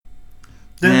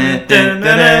Hello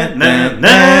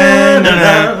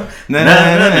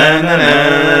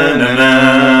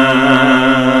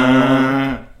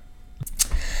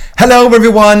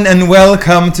everyone and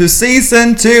welcome to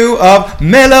season 2 of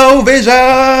MelloVision!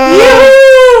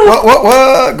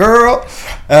 What, girl?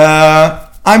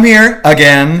 I'm here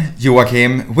again,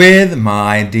 Joachim, with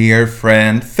my dear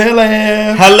friend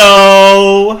Philip.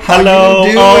 Hello! How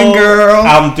you doing, girl?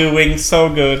 I'm doing so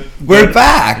good. We're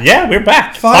back! Yeah, we're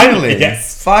back. Finally.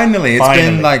 Yes. Finally. It's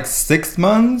been like 6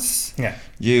 months. Yeah.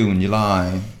 June,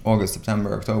 July, August,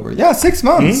 September, October. Yeah, 6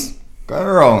 months.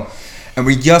 Girl. And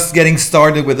we're just getting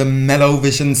started with the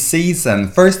MelloVision season.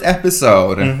 First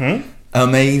episode.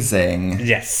 Amazing.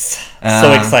 Yes.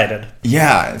 So excited.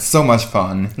 Yeah, it's so much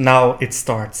fun. Now it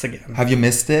starts again. Have you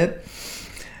missed it?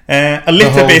 A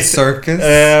little the whole bit. Circus?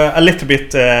 A little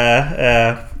bit.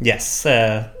 Yes.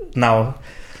 Now,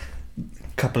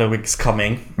 couple of weeks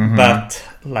coming, but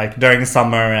like during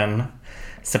summer and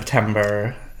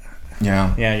September.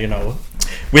 Yeah. Yeah, you know,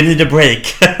 we need a break.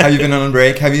 Have you been on a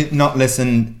break? Have you not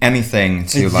listened anything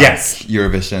to like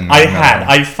Eurovision? I had.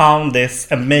 I found this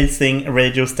amazing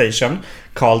radio station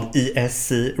called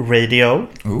ESC Radio.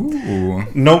 Ooh.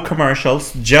 No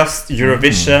commercials, just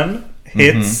Eurovision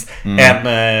hits and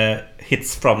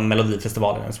hits from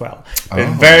Melodifestivalen as well.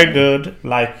 They're very good.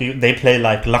 Like they play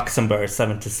like Luxembourg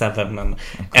 77 and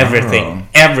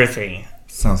everything.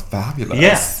 Sounds fabulous.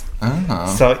 Yes.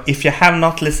 So if you have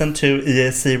not listened to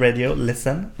ESC Radio,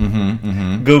 listen.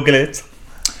 Google it.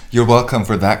 You're welcome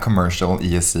for that commercial,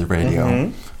 ESC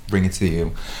Radio. Bring it to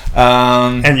you.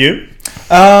 And you?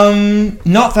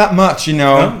 Not that much, you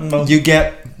know. No. You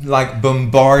get like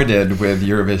bombarded with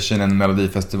Eurovision and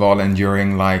Melodifestivalen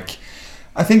during like,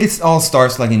 I think it all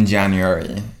starts like in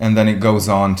January and then it goes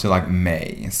on to like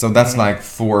May. So that's like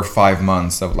 4 or 5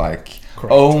 months of like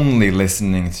only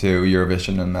listening to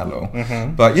Eurovision and Mello.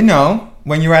 But you know,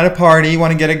 when you're at a party, you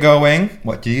want to get it going,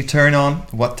 what do you turn on?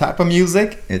 What type of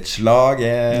music? It's Schlager.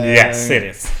 Yes, it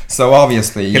is. So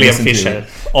obviously you listen to it.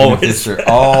 Always.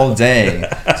 All day.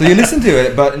 So you listen to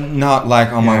it, but not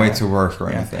like on my way to work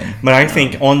or anything. But I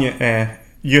think on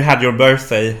you had your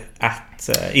birthday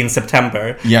in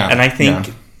September. Yeah. And I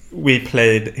think we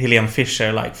played Helene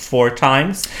Fischer like 4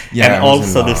 times. Yeah, and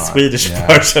also the Swedish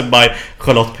version by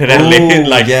Charlotte Perrelli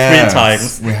 3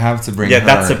 times. We have to bring her. Yeah,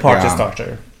 that's a party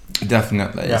starter.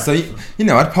 Definitely. Yeah. So, you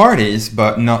know, at parties,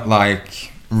 but not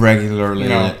like regularly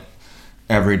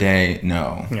every day,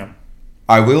 no. Yeah.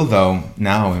 I will though,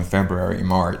 now in February,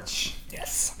 March.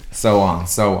 Yes. So on.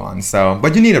 So,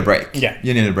 but you need a break. Yeah.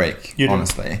 You need a break, you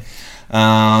honestly.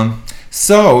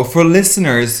 So, for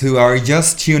listeners who are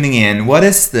just tuning in, what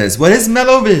is this? What is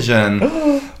MelloVision?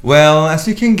 Well, as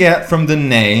you can get from the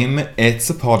name, it's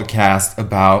a podcast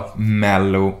about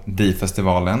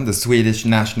Melodifestivalen, the Swedish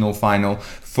national final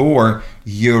for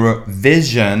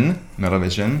Eurovision.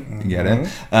 MelloVision, you get it?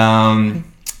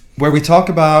 Where we talk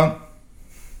about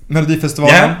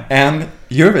Melodifestivalen and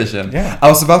Eurovision. Yeah. I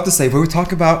was about to say where we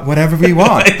talk about whatever we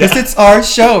want. Because it's our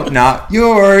show, not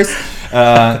yours.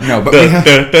 No, but we have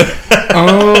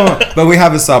but we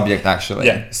have a subject actually.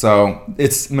 Yeah. So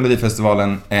it's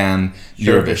Melodifestivalen and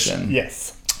Eurovision.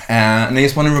 Yes. And I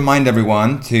just want to remind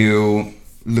everyone to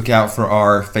look out for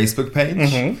our Facebook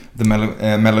page, the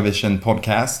MelloVision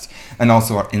podcast, and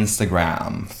also our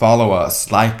Instagram. Follow us,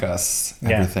 like us,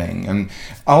 everything. And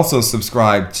also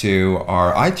subscribe to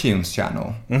our iTunes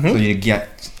channel so you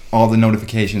get all the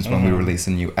notifications when we release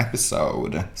a new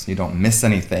episode, so you don't miss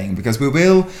anything. Because we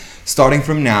will, starting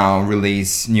from now,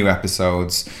 release new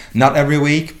episodes. Not every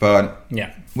week, but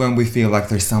when we feel like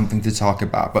there's something to talk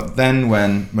about. But then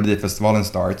when Melodifestivalen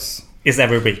starts... It's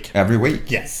every week. Every week.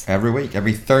 Yes. Every week.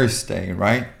 Every Thursday,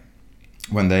 right?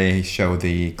 When they show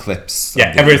the clips.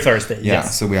 Yeah, every Thursday. Yeah,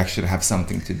 yes. So we actually have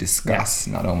something to discuss,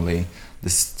 not only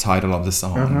this title of the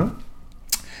song.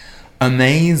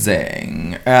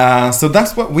 Amazing. So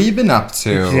that's what we've been up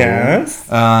to. Yes.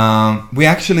 We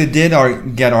actually did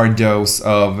get our dose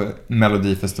of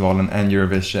Melodifestivalen and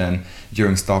Eurovision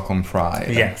during Stockholm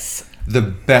Pride. Yes. The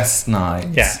best night.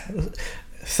 Yeah.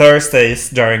 Thursdays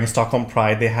during Stockholm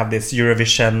Pride, they have this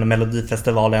Eurovision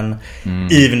Melodifestivalen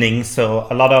evening. So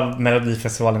a lot of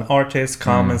Melodifestivalen artists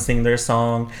come and sing their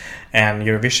song, and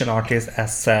Eurovision artists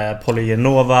as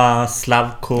Polyanova,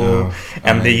 Slavko,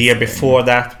 and the year before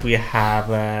that we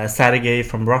have Sergei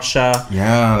from Russia.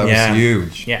 Yeah, that was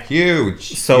huge. Yeah,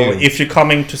 huge. So if you're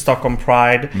coming to Stockholm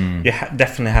Pride, you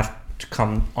definitely have to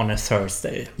come on a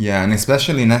Thursday. Yeah, and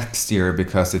especially next year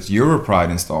because it's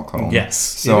Europride in Stockholm. Yes.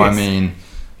 So I mean,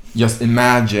 just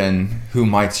imagine who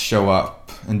might show up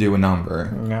and do a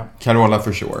number. Yeah. Carola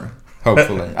for sure.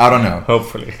 Hopefully. I don't know.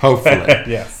 Hopefully.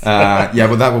 Yes. Yeah,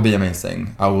 but that will be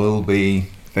amazing. I will be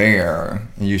there.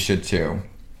 And you should too.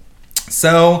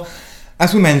 So,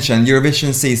 as we mentioned,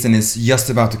 Eurovision season is just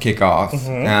about to kick off.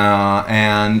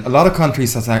 And a lot of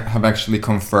countries have actually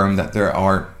confirmed that they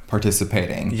are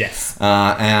participating. Yes.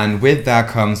 And with that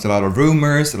comes a lot of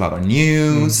rumors, a lot of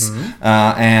news.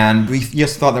 And we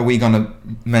just thought that we're going to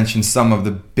mention some of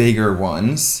the bigger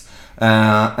ones.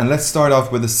 And let's start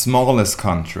off with the smallest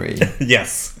country.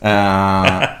 Yes.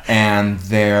 And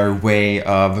their way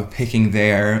of picking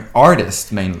their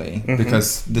artist mainly.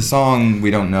 Because the song,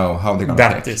 we don't know how they're going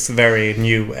to pick. That is very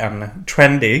new and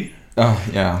trendy. Oh,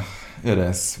 yeah, it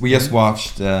is. We just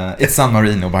watched, it's San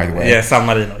Marino, by the way. Yeah, San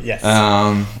Marino, yes.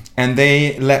 And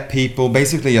they let people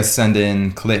basically just send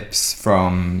in clips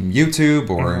from YouTube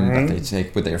or that they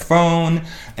take with their phone.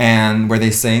 And where they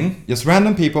sing, just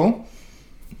random people.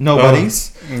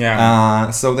 Nobody's.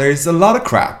 So there's a lot of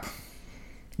crap.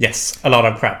 Yes, a lot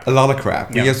of crap.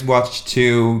 We just watched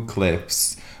 2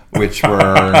 clips, which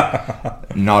were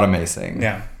not amazing.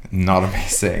 Yeah. Not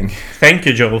amazing. Thank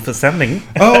you, Joel, for sending.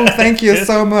 Oh, thank you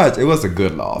so much. It was a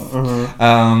good laugh.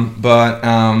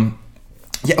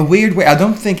 Yeah, a weird way. I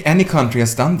don't think any country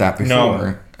has done that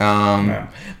before. No.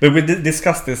 But we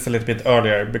discussed this a little bit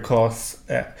earlier because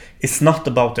it's not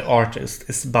about the artist,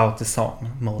 it's about the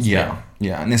song mostly.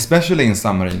 Yeah, and especially in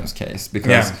San Marino's case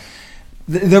because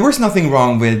there was nothing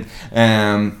wrong with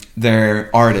their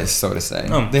artists, so to say.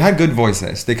 They had good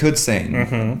voices, they could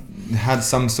sing, they had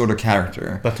some sort of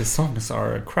character. But the songs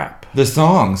are crap. The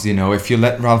songs, if you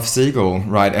let Ralph Siegel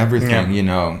write everything,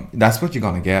 that's what you're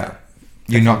gonna get.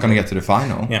 You're not gonna get to the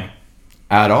final.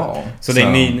 At all. So they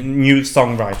need new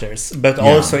songwriters. But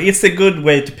also, it's a good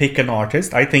way to pick an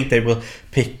artist. I think they will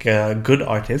pick a good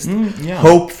artist.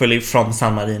 Hopefully from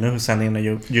San Marino, who sent in a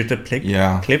YouTube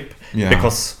clip.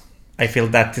 Because I feel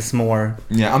that is more...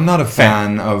 Yeah, I'm not a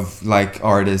fan of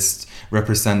artists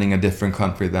representing a different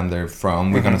country than they're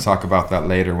from. We're going to talk about that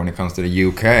later when it comes to the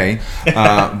UK.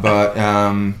 But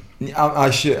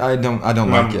I don't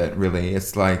like it, really.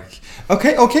 It's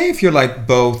okay if you're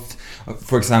both...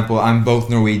 For example, I'm both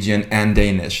Norwegian and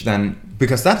Danish, then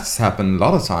because that's happened a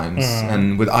lot of times,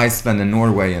 and with Iceland and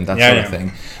Norway and that sort of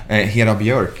thing. Hera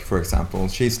Björk, for example,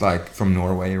 she's from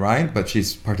Norway, right? But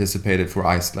she's participated for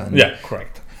Iceland. Yeah,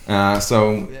 correct.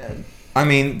 So, I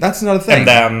mean, that's another thing.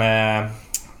 And then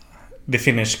the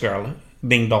Finnish girl,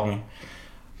 Ding Dong.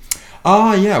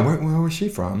 Oh, yeah. Where was she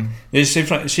from?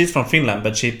 She's from Finland,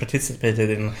 but she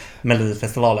participated in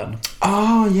Melodifestivalen.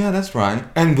 Oh, yeah, that's right.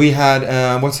 And we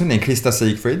had, what's her name? Krista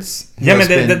Siegfrieds. Yeah, but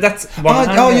that's one.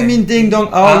 Oh, you mean Ding Dong?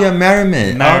 Oh, yeah, Marry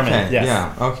Me. Okay, yes.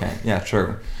 Yeah, okay. Yeah,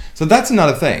 true. So that's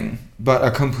another thing. But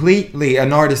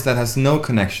an artist that has no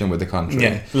connection with the country.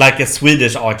 Yeah, like a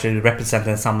Swedish artist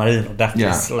representing San Marino. That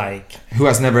is who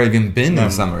has never even been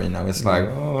in San Marino. It's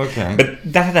okay. But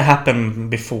that had happened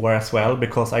before as well,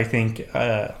 because I think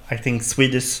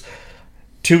Swedish...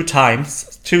 2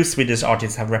 Swedish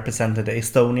artists have represented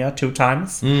Estonia 2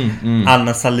 times.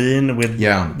 Anna Salin with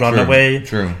Runaway.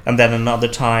 True. And then another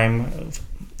time...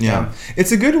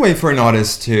 it's a good way for an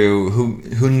artist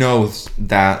who knows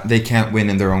that they can't win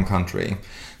in their own country,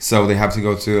 so they have to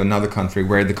go to another country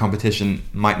where the competition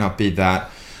might not be that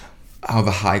of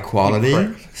a high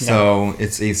quality. So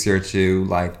it's easier to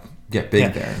get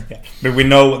big there. Yeah. But we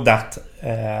know that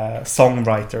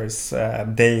songwriters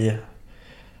they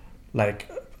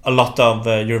a lot of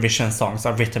Eurovision songs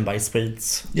are written by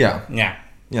Swedes. Yeah.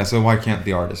 So why can't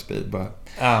the artist be? But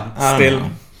still.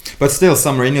 But still,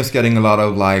 San Marino's getting a lot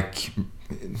of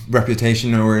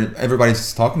reputation, or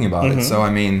everybody's talking about it. So I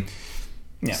mean,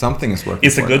 something is working.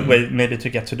 It's a good way maybe to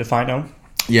get to the final.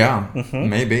 Yeah,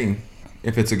 maybe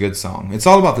if it's a good song. It's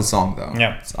all about the song, though.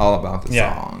 Yeah, it's all about the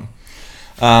song.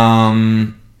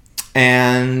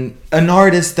 And an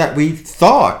artist that we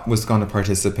thought was going to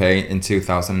participate in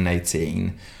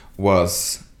 2018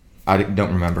 was, I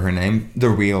don't remember her name,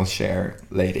 the wheelchair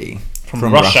lady.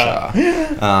 From Russia.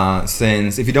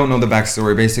 Since, if you don't know the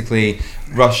backstory, basically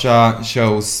Russia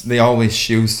they always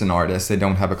choose an artist. They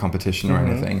don't have a competition or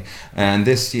anything. And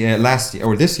this year,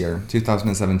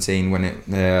 2017, when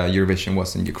Eurovision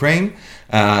was in Ukraine,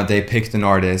 they picked an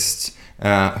artist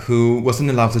who wasn't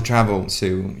allowed to travel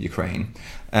to Ukraine.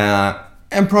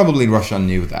 And probably Russia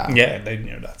knew that. Yeah, they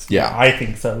knew that. Yeah, I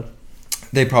think so.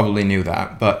 They probably knew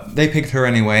that, but they picked her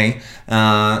anyway,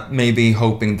 maybe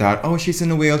hoping that, she's in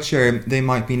a wheelchair, they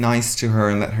might be nice to her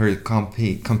and let her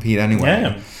compete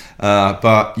anyway.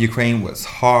 But Ukraine was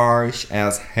harsh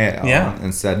as hell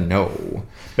and said no.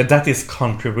 But that is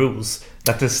country rules.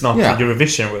 That is not Yeah. the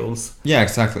Eurovision rules. Yeah,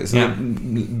 exactly. So Yeah.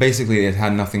 basically, it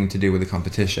had nothing to do with the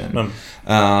competition.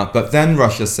 But then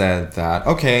Russia said that,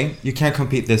 okay, you can't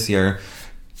compete this year.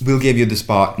 We'll give you the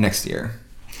spot next year.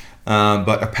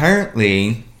 But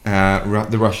apparently,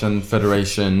 the Russian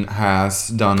Federation has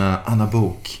done a Anna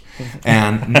Bok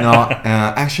and not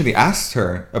actually asked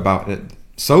her about it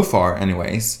so far,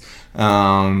 anyways.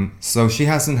 So she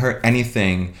hasn't heard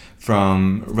anything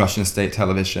from Russian state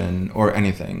television or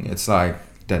anything. It's like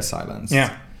dead silence. Yeah.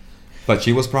 But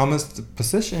she was promised the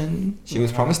position. She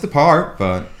was promised the part,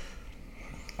 but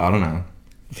I don't know.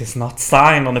 If it's not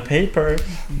signed on the paper,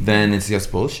 Then it's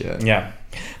just bullshit. yeah.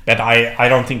 But I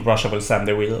don't think Russia will send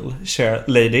the wheelchair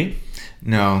lady.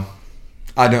 No.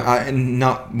 I don't.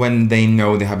 Not when they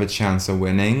know they have a chance of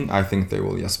winning. I think they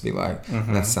will just be like,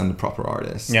 let's send the proper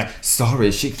artist. Yeah.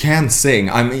 Sorry, she can't sing.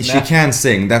 I mean, she can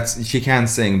sing. She can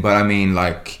sing. But I mean,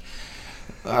 like,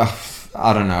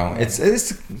 I don't know.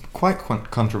 It's quite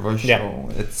controversial.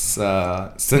 Yeah. It's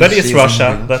But it's she's in Russia, a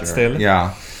wheelchair. but still.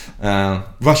 Yeah.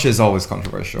 Russia is always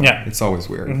controversial. Yeah. It's always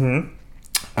weird.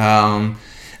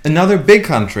 Another big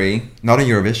country, not in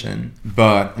Eurovision,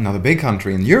 but another big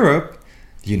country in Europe,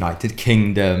 the United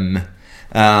Kingdom.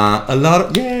 A lot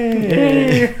of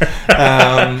yay!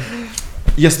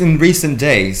 Just in recent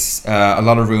days, a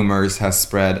lot of rumors has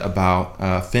spread about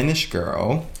a Finnish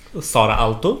girl, Sara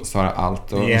Aalto. Sara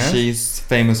Aalto. Yeah. She's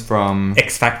famous from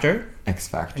X Factor. X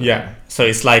Factor. Yeah. So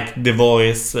it's like The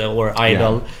Voice or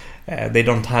Idol. They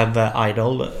don't have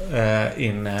Idol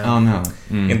in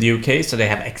in the UK, so they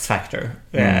have X Factor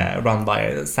run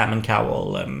by Simon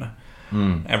Cowell and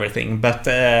everything. But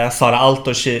Sara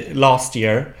Aalto, last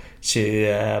year she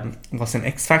was in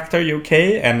X Factor UK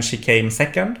and she came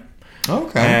second.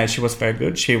 Okay. She was very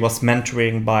good. She was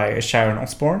mentoring by Sharon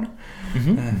Osbourne,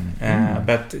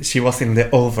 but she was in the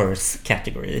overs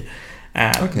category.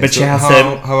 Okay. But So she has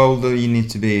how old do you need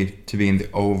to be in the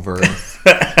over?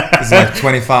 Is it like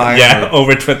 25? yeah, or-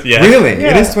 over 20. Yeah, Really? Yeah.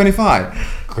 It is 25.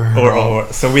 Girl.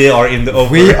 Or so we are in the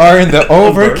over. We are in the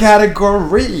over Overs.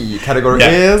 category. Category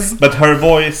Yeah. is. But her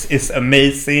voice is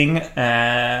amazing.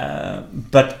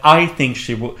 But I think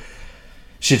she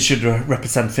should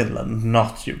represent Finland,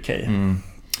 not UK.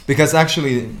 Because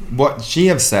actually, what she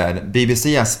have said,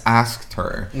 BBC has asked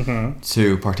her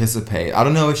to participate. I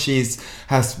don't know if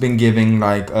has been giving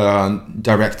like a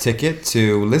direct ticket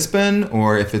to Lisbon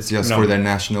or if it's just for their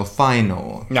national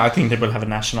final. No, I think they will have a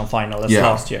national final as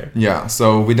last year. Yeah,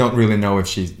 so we don't really know if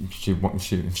she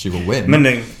will win. But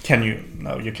then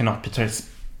No, you cannot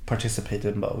participate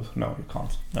in both. No, you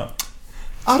can't. No.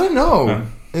 I don't know.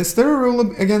 Is there a rule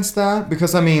against that?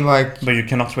 Because I mean, like, But you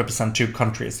cannot represent two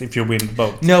countries if you win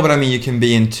both. no, but I mean, you can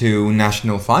be in two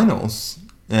national finals,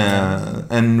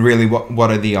 and really, what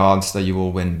are the odds that you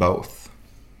will win both?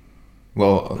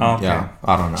 Well, yeah,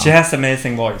 I don't know. She has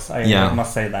amazing voice. I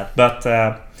must say that. But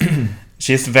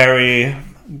she's very,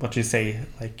 what do you say,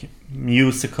 like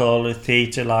musical,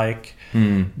 theater-like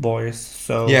voice.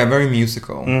 So Yeah, very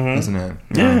musical, isn't it?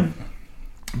 Yeah.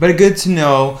 But good to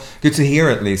know, good to hear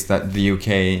at least that the UK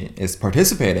is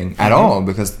participating at all,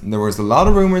 because there was a lot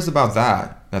of rumors about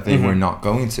that they were not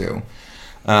going to.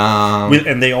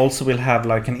 And they also will have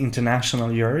like an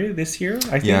international jury this year,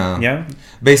 I think. Yeah.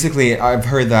 Basically, I've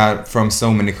heard that from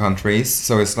so many countries.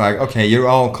 So it's like, okay, you're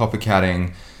all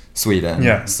copycatting Sweden.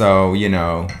 Yeah. So, you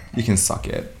can suck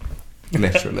it.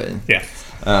 Literally. Yeah.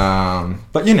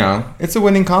 But, it's a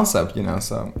winning concept,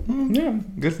 so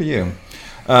good for you.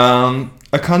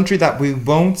 A country that we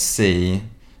won't see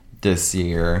this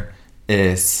year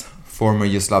is former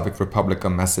Yugoslavic Republic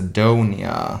of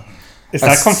Macedonia. Is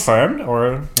that confirmed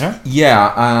or yeah?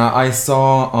 Yeah, I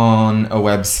saw on a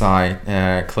website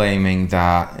claiming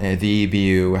that the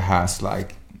EBU has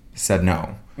said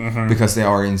no because they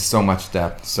are in so much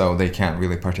debt, so they can't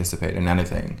really participate in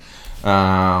anything.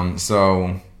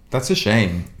 So that's a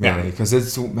shame, really, because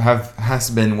has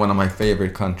been one of my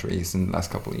favorite countries in the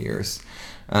last couple of years.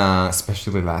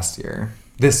 Especially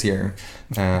this year,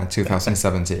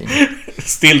 2017.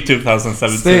 Still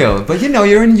 2017. Still, but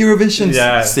you're in Eurovision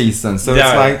season, so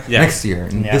it's like next year,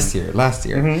 and this year, last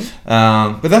year.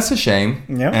 But that's a shame.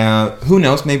 Yeah. Who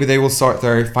knows? Maybe they will sort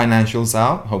their financials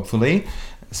out, hopefully,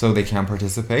 so they can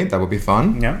participate. That would be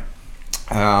fun. Yeah.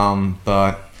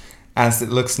 But as it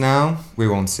looks now, we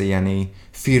won't see any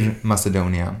Fir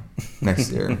Macedonia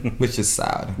next year, which is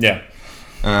sad. Yeah.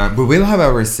 We will,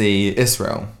 however, see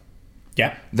Israel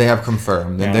Yeah. They have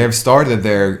confirmed, and they have started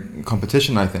their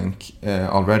competition, I think,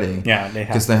 already. Yeah, they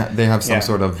have. Because they have some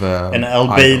sort of... and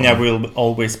Albania will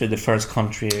always be the first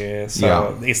country,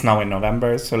 so it's now in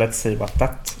November, so let's see what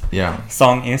that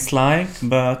song is like,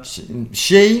 but...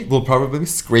 She will probably be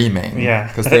screaming. Yeah.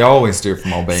 Because they always do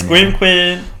from Albania. Scream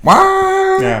Queen!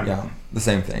 Yeah, the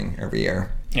same thing every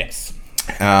year. Yes.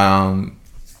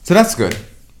 So that's good.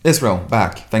 Israel,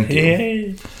 back. Thank you.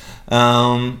 Yay.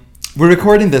 We're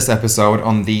recording this episode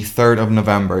on the 3rd of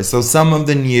November, so some of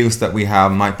the news that we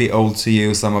have might be old to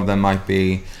you, some of them might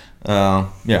be,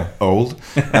 old,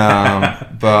 but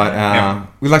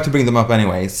we like to bring them up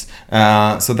anyways.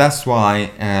 So that's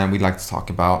why we'd like to talk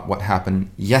about what happened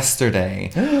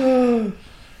yesterday.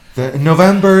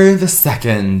 November the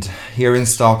 2nd, here in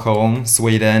Stockholm,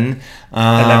 Sweden.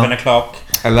 11 o'clock.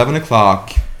 11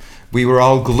 o'clock. We were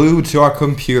all glued to our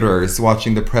computers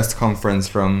watching the press conference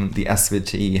from the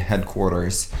SVT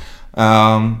headquarters,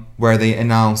 where they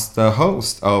announced the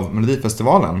host of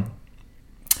Melodifestivalen.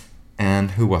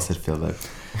 And who was it, Philip?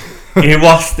 It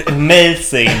was the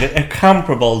amazing, the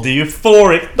incomparable, the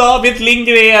euphoric David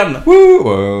Lindgren!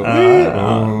 Woo!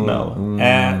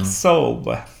 No. So,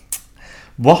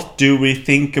 what do we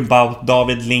think about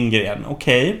David Lindgren?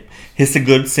 Okay, he's a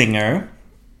good singer.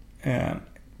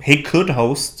 He could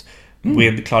host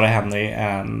with Clara Henry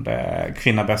and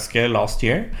Kvinna Böske last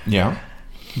year. Yeah.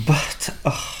 But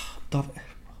David,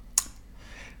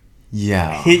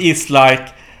 he is like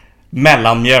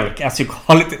mellanmjölk, as you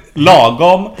call it,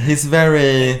 lagom. He's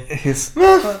very...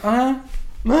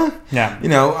 Yeah. You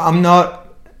know, I'm not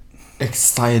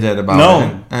excited about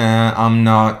it. I'm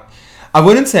not... I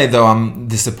wouldn't say, though, I'm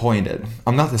disappointed.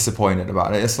 I'm not disappointed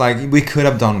about it. It's like, we could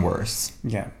have done worse.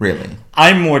 Yeah. Really.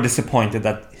 I'm more disappointed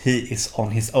that he is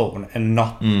on his own and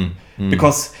not...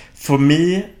 Because for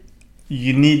me,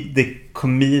 you need the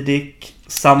comedic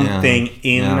something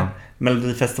in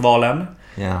Melodifestivalen.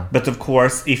 Yeah. But of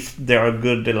course, if there are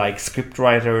good like script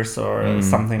writers or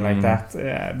something like that,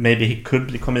 maybe he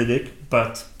could be comedic.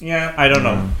 But yeah, I don't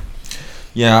know.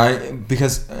 Yeah,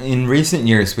 because in recent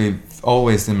years we've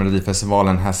always in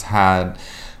Melodifestivalen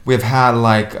we've had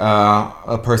like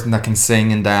a person that can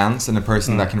sing and dance and a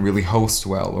person that can really host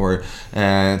well or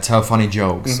tell funny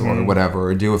jokes or whatever,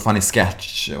 or do a funny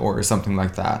sketch or something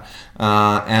like that.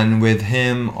 And with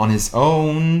him on his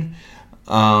own,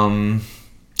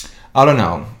 I don't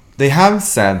know. They have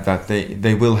said that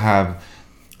they will have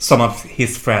some of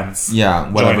his friends. Yeah,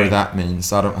 whatever that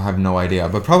means. I have no idea.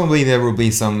 But probably there will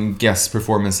be some guest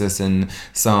performances in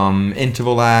some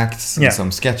interval acts and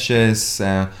some sketches.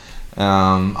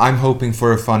 I'm hoping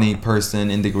for a funny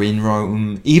person in the green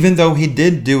room. Even though he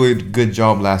did do a good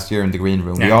job last year in the green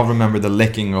room. We all remember the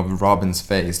licking of Robin's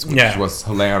face, which was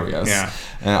hilarious.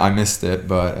 I missed it,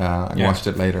 but I watched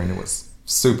it later and it was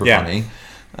super funny.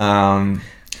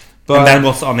 But and that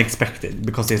was unexpected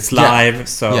because it's live,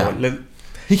 so...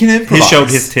 He can improvise. He showed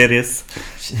his titties.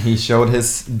 He showed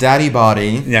his daddy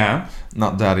body. Yeah.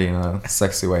 Not daddy in a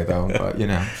sexy way, though, but, you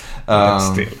know. But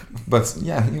still. But,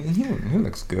 yeah, he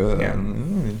looks good. Yeah.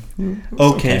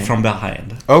 Okay from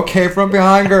behind. Okay from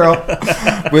behind, girl.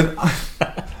 With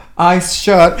eyes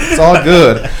shut. It's all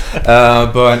good.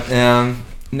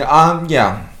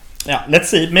 Yeah. Yeah, let's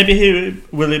see. Maybe he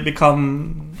will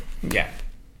become... Yeah.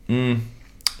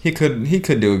 He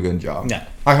could do a good job. Yeah.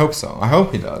 I hope so. I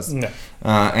hope he does. Yeah.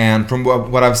 And from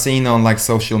what I've seen on like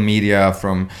social media,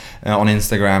 from on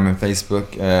Instagram and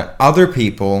Facebook, other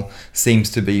people seems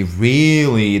to be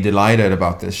really delighted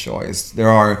about this choice. There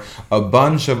are a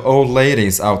bunch of old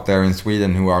ladies out there in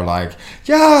Sweden who are like,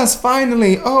 yes,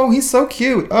 finally. Oh, he's so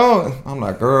cute. Oh, I'm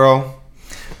like, girl.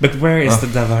 But where is the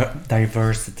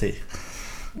diversity?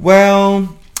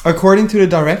 Well, according to the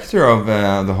director of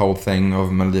the whole thing of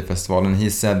Melodifestivalen, he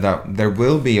said that there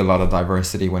will be a lot of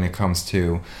diversity when it comes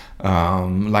to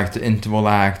like the interval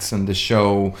acts and the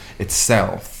show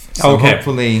itself. So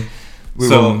hopefully we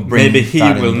will bring maybe he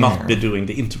that will in not there. be doing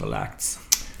the interval acts.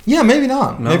 Yeah, maybe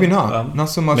not. No, maybe not. Not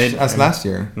so much as last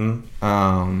year.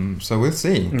 So we'll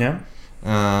see. Yeah.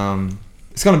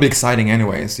 It's gonna be exciting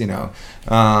anyways, you know.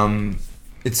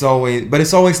 It's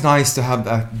always nice to have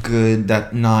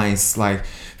that nice like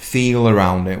feel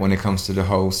around it when it comes to the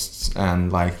hosts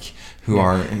and like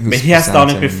but he has done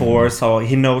it before, so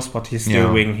he knows what he's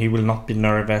doing. He will not be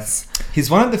nervous. He's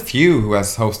one of the few who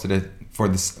has hosted it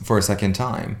for a second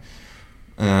time.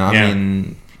 I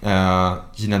mean,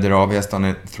 Gina Dirawi has done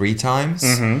it 3 times.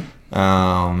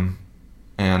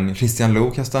 And Christian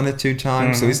Luuk has done it 2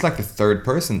 times. So he's like the 3rd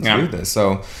person to do this.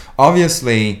 So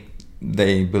obviously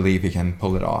they believe he can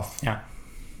pull it off. Yeah.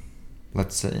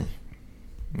 Let's see.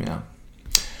 Yeah.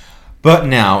 But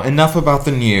now, enough about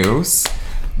the news.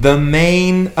 The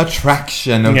main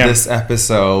attraction of this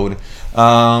episode,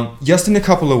 just in a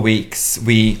couple of weeks,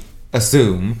 we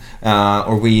assume,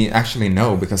 or we actually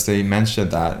know because they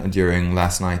mentioned that during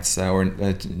last night's or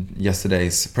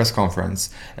yesterday's press conference.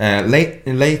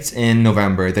 Late in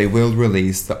November, they will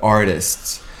release the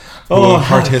artists who will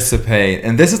participate,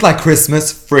 and this is like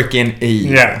Christmas freaking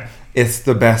Eve. Yeah, it's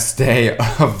the best day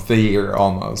of the year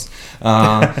almost.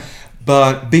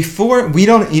 But before, we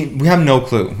have no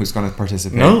clue who's going to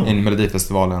participate in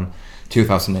Melodifestivalen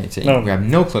 2018. No. We have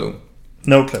no clue.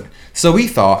 No clue. So we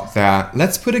thought that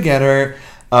let's put together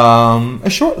a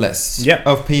short list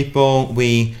of people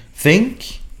we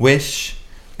think, wish,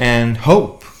 and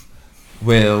hope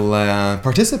will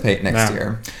participate next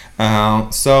year.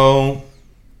 So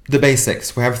the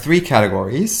basics. We have 3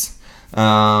 categories.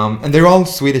 And they're all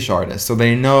Swedish artists, so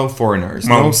they're no foreigners.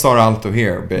 No Star Alto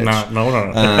here, bitch.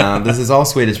 No. This is all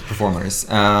Swedish performers.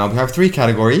 We have 3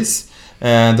 categories.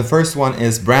 The first one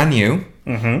is brand new.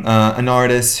 An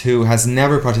artist who has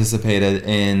never participated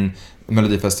in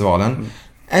Melodifestivalen,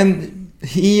 and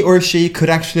he or she could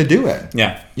actually do it.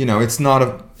 Yeah, you know, it's not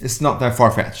that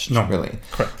far-fetched. No, really.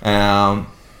 Correct.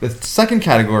 The second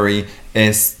category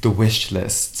is the wish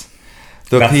list.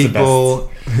 That's people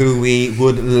who we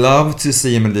would love to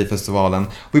see in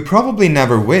Melodifestivalen. We probably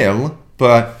never will,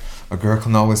 but a girl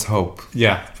can always hope.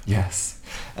 Yeah. Yes.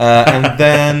 And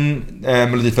then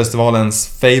Melodifestivalen's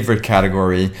favorite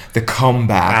category, the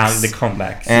comebacks. The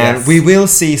comebacks. And we will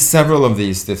see several of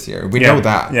these this year. We know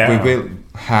that. Yeah. We will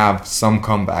have some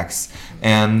comebacks.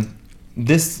 And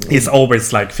this is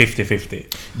always like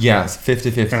 50-50. Yes,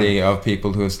 50-50 of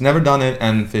people who's never done it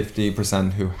and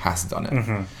 50% who has done it.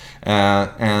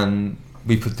 And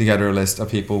we put together a list of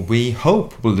people we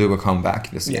hope will do a comeback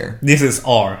this year. This is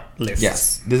our list.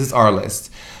 Yes, this is our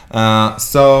list.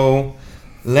 So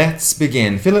let's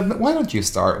begin. Philip, why don't you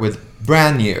start with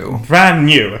brand new? Brand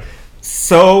new.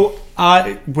 So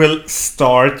I will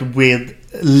start with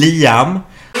Liam.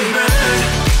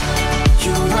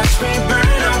 You watch me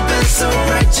burn up and so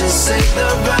righteous, say the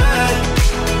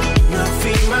vibe. Now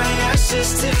feed my ashes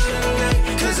till the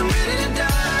night, 'cause I'm ready to die.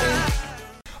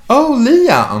 Oh,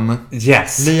 Liam.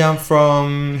 Yes. Liam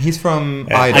he's from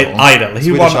Idol. Idol.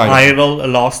 He won Idol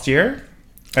last year.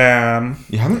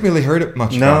 You haven't really heard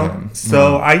much about him.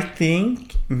 So I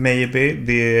think maybe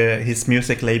his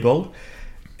music label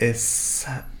is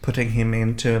putting him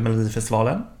into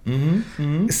Melodifestivalen.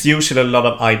 It's usually a lot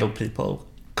of Idol people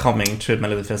coming to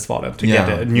Melodifestivalen to get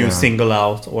a new single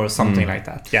out or something like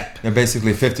that. Yeah,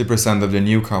 basically 50% of the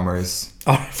newcomers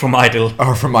are from Idol.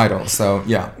 So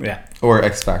or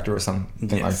X Factor or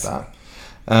something like that.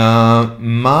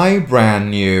 My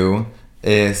brand new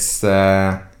is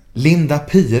Linda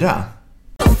Pira.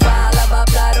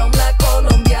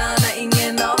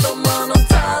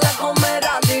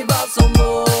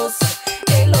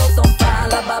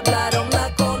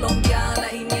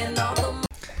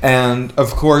 And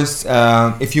of course,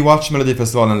 if you watched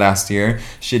Melodifestivalen last year,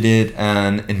 she did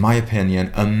an, in my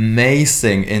opinion,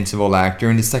 amazing interval act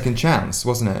during the second chance,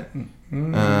 wasn't it?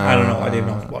 I don't know. I did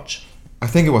not watch. I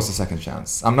think it was the second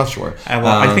chance. I'm not sure.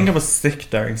 I think I was sick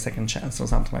during second chance or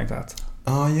something like that.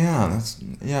 Oh yeah,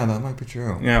 that might be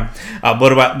true. Yeah,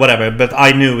 but whatever. But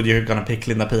I knew you were gonna pick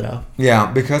Linda Pira.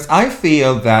 Yeah, because I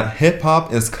feel that hip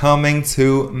hop is coming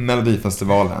to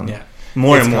Melodifestivalen. Yeah.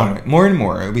 More and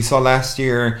more. We saw last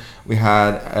year, we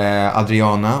had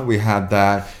Adriana, we had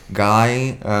that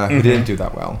guy who didn't do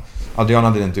that well.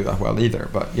 Adriana didn't do that well either,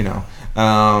 but you know.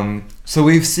 So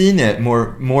we've seen it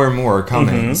more and more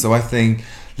coming. So I think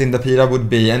Linda Pira would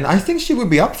be, and I think she would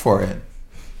be up for it.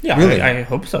 Yeah, really. I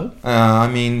hope so. I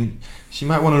mean, she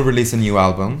might want to release a new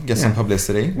album, get some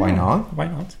publicity. Why not? Why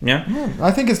not? Yeah.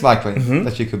 I think it's likely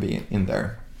that she could be in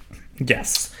there.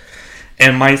 Yes.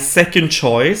 And my second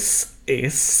choice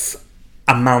is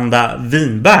Amanda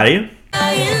Winberg.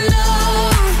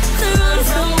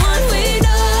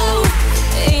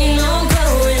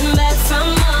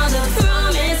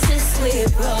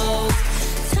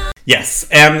 Yes,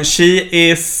 and she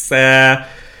is.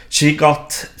 She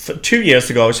got 2 years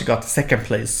ago. She got second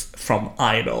place from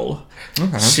Idol.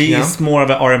 Okay, she is more of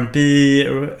an R&B.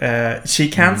 She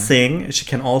can sing. She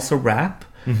can also rap.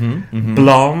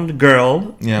 Blonde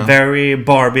girl, very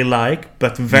Barbie-like,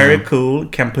 but very cool.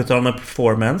 Can put on a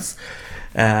performance.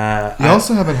 You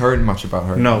also haven't heard much about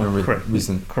her in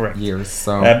recent years.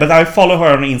 So, but I follow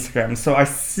her on Instagram, so I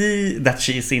see that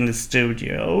she's in the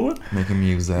studio making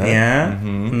music. Yeah.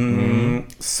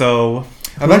 So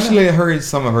I've actually heard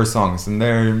some of her songs, and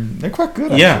they're quite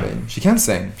good. Actually, she can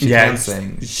sing. She can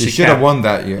sing. She should have won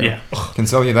that year. Yeah. Can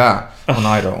tell you that on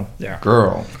Idol. Yeah,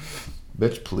 girl.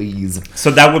 Bitch, please.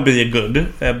 So that would be a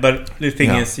good. But the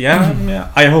thing is,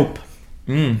 I hope.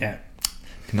 Yeah.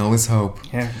 Can always hope.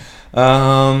 Yeah.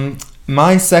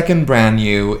 My second brand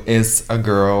new is a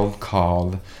girl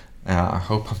called, I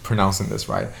hope I'm pronouncing this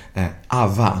right,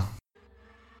 Ava.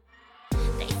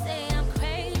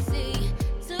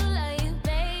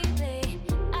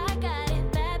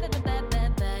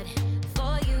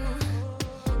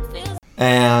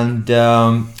 And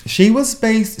she was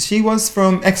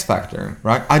from X Factor,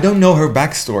 right? I don't know her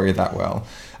backstory that well.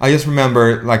 I just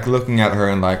remember like looking at her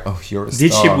and like, oh, you're a star.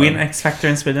 Did she win X Factor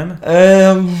in Sweden?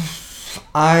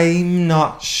 I'm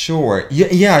not sure.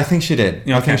 Yeah, I think she did.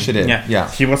 Okay. I think she did. Yeah.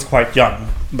 She was quite young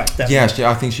back then. Yeah,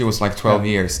 I think she was like 12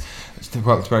 years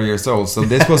old. So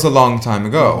this was a long time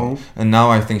ago. And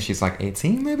now I think she's like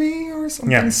 18 maybe or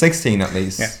something. Yeah. 16 at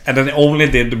least. Yeah. And then they only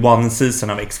did one season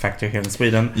of X Factor here in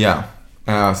Sweden. Yeah.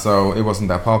 So it wasn't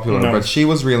that popular, but she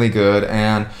was really good,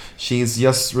 and she's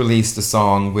just released a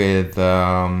song with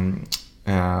a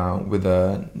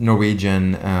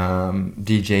Norwegian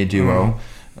DJ duo,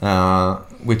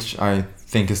 which I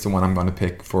think is the one I'm going to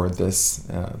pick for this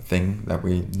thing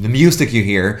the music you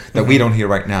hear that we don't hear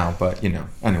right now, but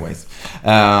anyways,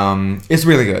 it's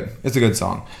really good. It's a good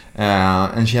song,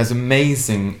 and she has an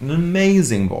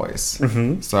amazing voice.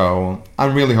 So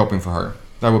I'm really hoping for her.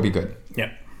 That will be good.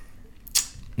 Yeah.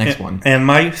 Next one. And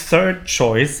my third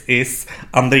choice is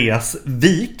Andreas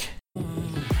Wik.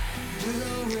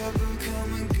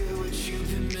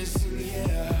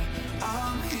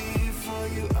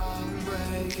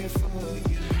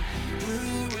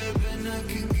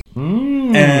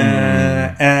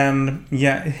 And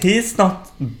yeah, he's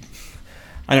not.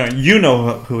 I don't know. You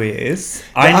know who he is.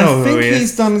 I know who he is. I think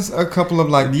he's done a couple of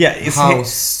like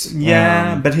house.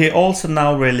 But he also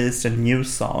now released a new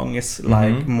song. It's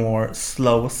like more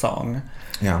slow song.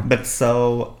 Yeah. But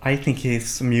so I think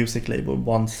his music label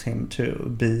wants him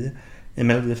to be in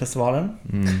Melodifestivalen.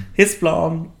 He's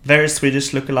blonde, very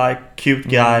Swedish lookalike, cute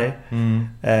guy.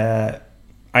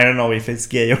 I don't know if it's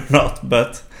gay or not,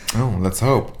 but let's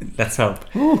hope. Let's hope.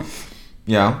 Ooh.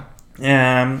 Yeah.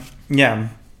 Yeah.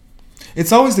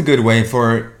 It's always a good way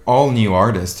for all new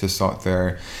artists to start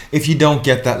there. If you don't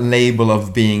get that label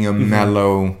of being a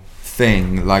mellow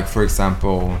thing, like for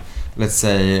example, let's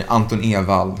say Anton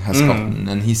Ewald has gotten,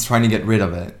 and he's trying to get rid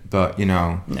of it, but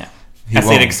Yeah. As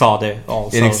Erik Saade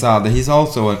also. Erik Saade, he's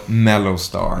also a mellow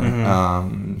star.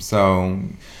 So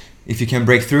if you can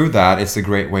break through that, it's a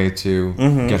great way to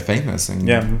get famous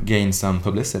and gain some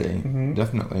publicity.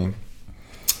 Definitely.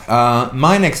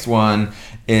 My next one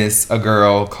is a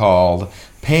girl called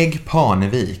Peg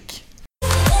Parnevik.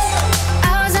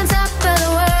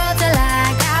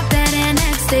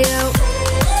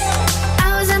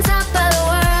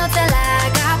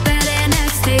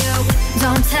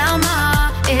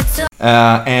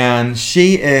 And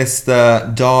she is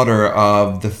the daughter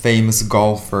of the famous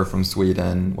golfer from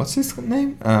Sweden. What's his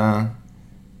name?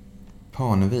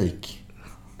 Parnevik.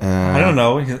 I don't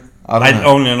know. I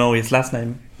only know his last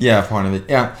name. Yeah, Parnevik.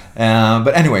 Yeah.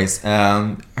 But anyways,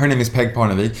 her name is Peg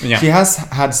Parnevik. Yeah. She has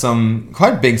had some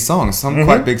quite big songs, some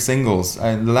quite big singles.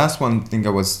 The last one I think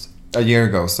it was a year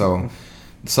ago, so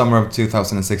summer of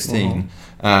 2016.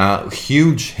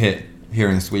 Huge hit here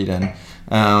in Sweden.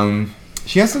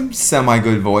 She has a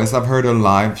semi-good voice. I've heard her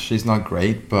live. She's not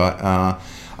great, but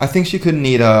I think she could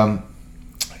need a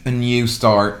new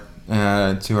start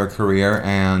to her career,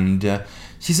 and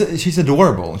she's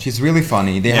adorable. She's really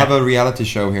funny. They have a reality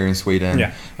show here in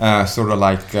Sweden, sort of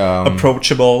like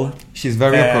approachable. She's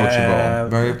very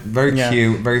approachable, very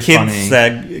cute, very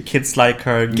funny. Kids like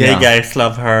her. Gay guys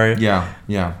love her. Yeah.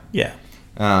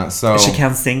 So she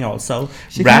can sing also.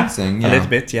 She can sing a little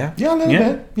bit. Yeah, a little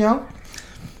bit.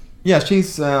 Yeah,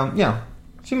 she's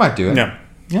she might do it.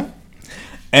 Yeah.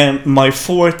 And my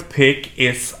fourth pick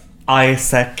is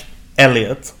Isaac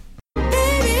Elliott.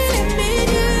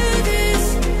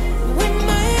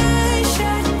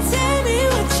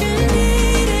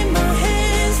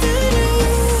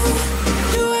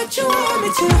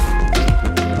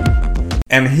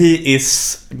 And he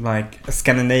is like a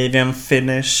Scandinavian,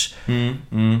 Finnish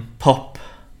pop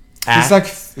act. He's like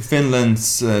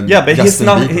Finland's but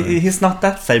Justin he's not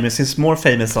that famous. He's more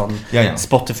famous on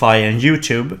Spotify and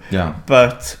YouTube. Yeah.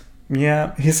 But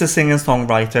he's a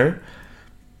singer-songwriter.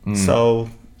 So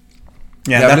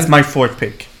that's my fourth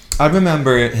pick. I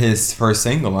remember his first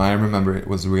single. I remember it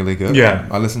was really good. Yeah.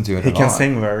 I listened to it a lot. He can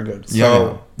sing very good.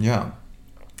 So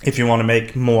if you want to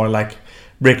make more like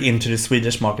break into the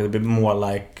Swedish market a bit more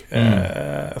like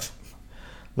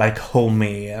like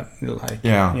homey, like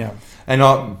yeah. And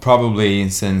probably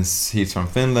since he's from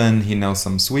Finland, he knows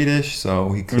some Swedish,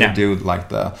 so he could do like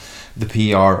the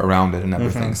PR around it and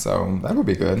everything. So that would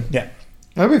be good. Yeah,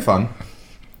 that would be fun.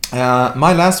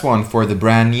 My last one for the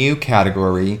brand new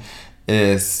category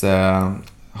is, I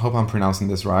hope I'm pronouncing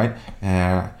this right,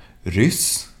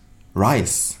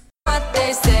 rice. What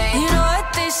they say, you know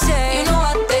what they say, you know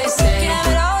what they say. Have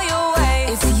it all your way.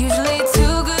 It's usually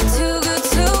too good to be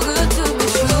true.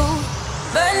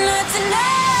 But not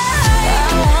tonight. I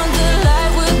want the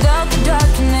light without the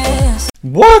darkness.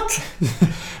 What?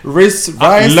 Rice.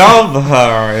 I love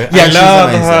her. Yeah, I love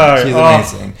amazing. her. She's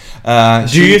amazing.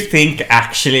 Do you think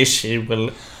actually she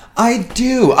will? I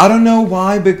do. I don't know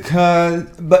why, but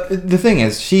the thing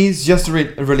is, she's just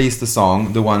released the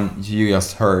song, the one you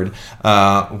just heard,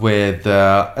 and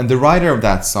the writer of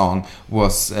that song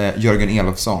was Jörgen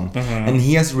Elofsson, and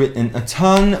he has written a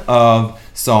ton of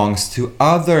songs to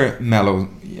other Mello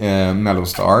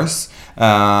stars,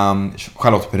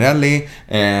 Charlotte Perrelli,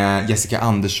 Jessica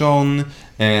Andersson,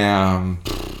 Yeah,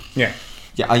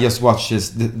 I just watched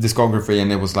his discography and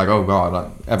it was like, oh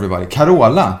god, everybody.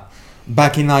 Carola.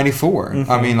 Back in 94.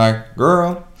 I mean, like,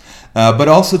 girl. But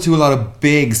also to a lot of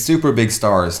super big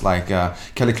stars like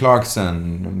Kelly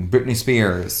Clarkson, Britney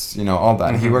Spears, all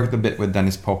that. He worked a bit with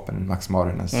Dennis Pop and Max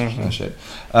Martin and shit.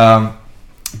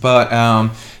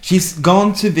 But she's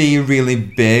gone to be really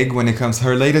big when it comes.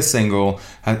 Her latest single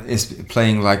is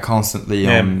playing like constantly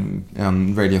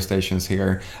on radio stations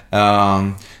here.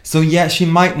 So yeah, she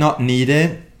might not need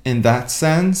it in that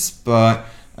sense, but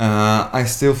I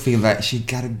still feel that she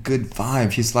got a good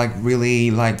vibe. She's like really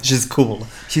like she's cool.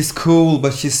 She's cool,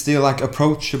 but she's still like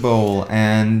approachable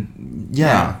and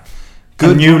good.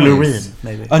 A new Loreen,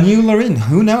 maybe. A new Loreen.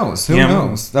 Who knows? Who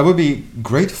knows? That would be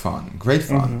great fun. Great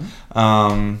fun.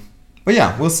 But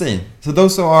yeah, we'll see. So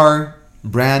those are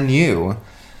brand new.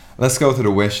 Let's go to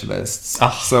the wish lists.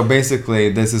 So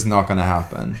basically, this is not gonna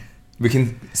happen. We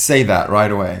can say that right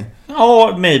away.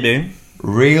 Oh, maybe.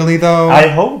 Really though? I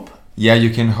hope. Yeah, you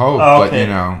can hope, but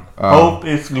hope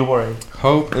is glory.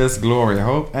 Hope is glory.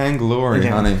 Hope and glory,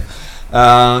 honey.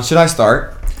 Should I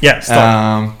start? Yeah,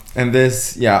 start. And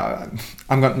this,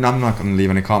 I'm not gonna leave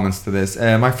any comments to this.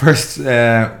 My first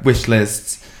wish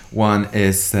list one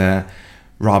is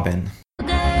Robin.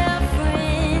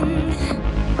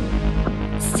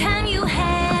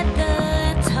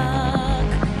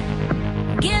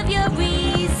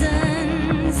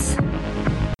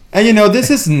 And this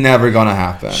is never gonna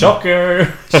happen.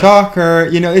 Shocker.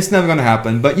 It's never gonna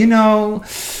happen. But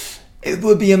it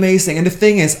would be amazing. And the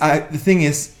thing is,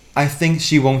 I think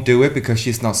she won't do it because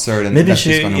she's not certain that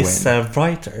she's gonna win. Maybe she is a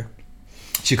writer.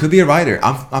 She could be a writer.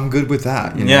 I'm good with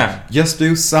that. Yeah. Just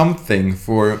do something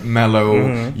for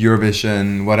Mello,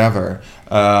 Eurovision, whatever.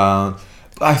 I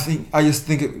just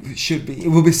think it should be. It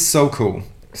would be so cool.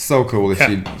 So cool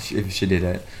if she did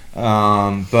it.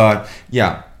 But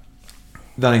yeah.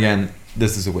 Then again,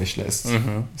 this is a wish list.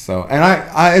 So, and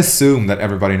I assume that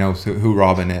everybody knows who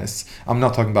Robin is. I'm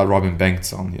not talking about Robin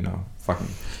Bengtsson,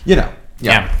 Yeah.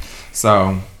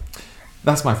 So,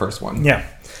 that's my first one. Yeah.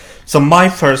 So my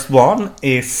first one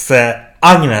is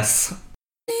Agnes.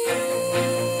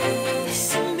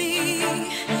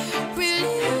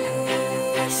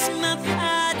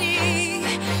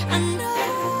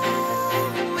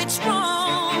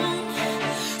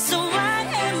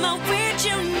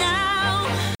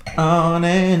 On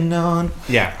and on.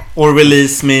 Yeah. Or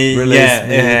Release Me. Release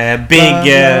Me. Big.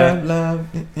 Love.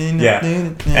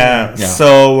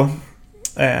 So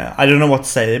I don't know what to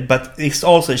say, but it's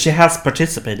also she has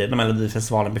participated in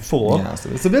Melodifestivalen before. Yeah, so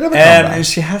it's a bit of a comeback. And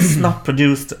she has not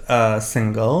produced a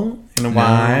single in a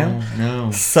while.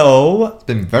 No. So it's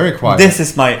been very quiet. This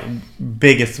is my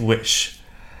biggest wish.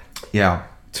 Yeah.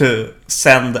 To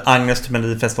send Agnes to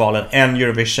Melodifestivalen and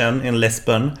Eurovision in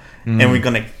Lisbon, and we're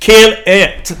gonna kill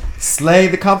it. Slay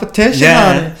the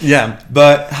competition. Yeah.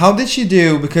 But how did she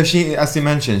do? Because she, as you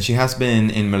mentioned, she has been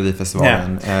in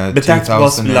Melodifestivalen. But that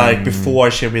was like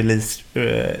before she released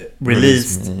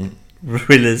Release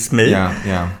Me.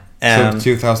 Yeah. So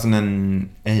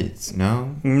 2008,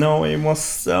 no? No, it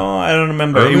was. I don't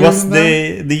remember. Earlier it was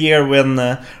than the year when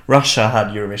Russia had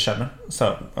Eurovision.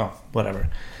 So whatever.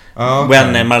 Okay.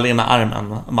 When Marlena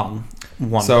Arman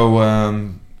won. So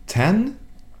 10,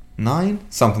 9,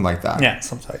 something like that. Yeah,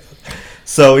 something like that.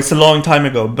 So it's a long time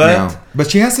ago, but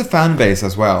she has a fan base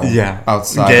as well. Yeah,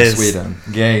 outside of Sweden,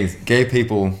 gay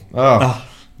people.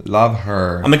 Love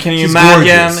her. I mean, can you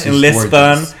imagine in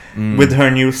Lisbon with her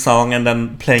new song and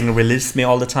then playing Release Me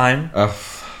all the time?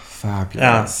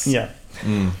 Fabulous. Yeah.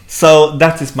 So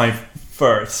that is my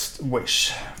first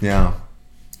wish. Yeah.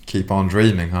 keep on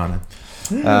dreaming, honey.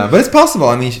 But it's possible.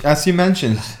 I mean, as you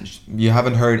mentioned, you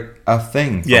haven't heard a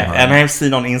thing from her. And I've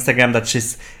seen on Instagram that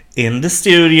she's in the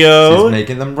studio. She's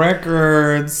making them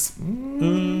records.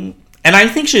 And I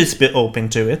think she's a bit open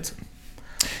to it.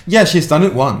 Yeah, she's done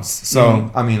it once. So,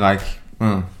 I mean, like,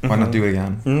 why not do it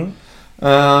again?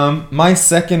 My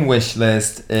second wish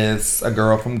list is a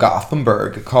girl from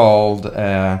Gothenburg called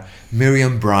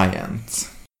Miriam Bryant.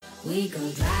 We go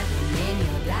driving in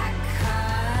your black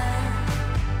car.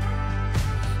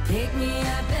 Pick me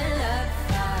up and love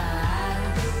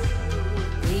fast.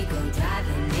 We go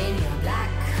driving in your black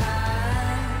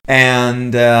car.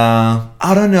 And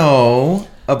I don't know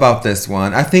about this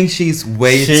one. I think she's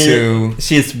way too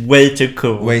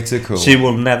cool. Way too cool. She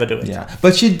will never do it. Yeah,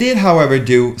 but she did, however,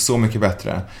 do Så mycket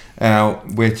bättre,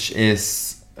 which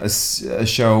is a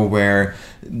show where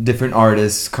different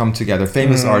artists come together,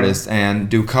 famous artists, and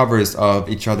do covers of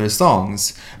each other's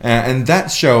songs. And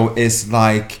that show is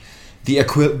like the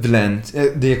equivalent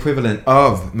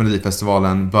of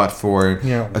Melodifestivalen, but for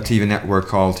a TV network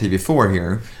called TV4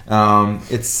 here.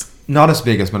 It's not as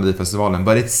big as Melodifestivalen,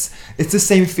 but it's the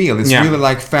same feel. It's really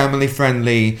like family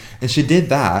friendly, and she did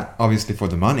that obviously for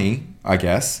the money, I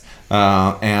guess.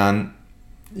 And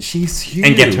she's huge.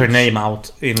 And get her name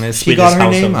out in the Swedish She got her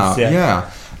households. name out, yeah.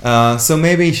 So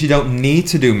maybe she don't need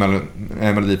to do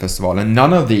Melodifestivalen.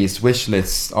 None of these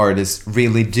wishlist artists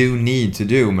really do need to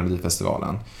do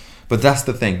Melodifestivalen. But that's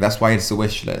the thing. That's why it's a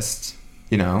wish list.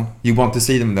 You know, you want to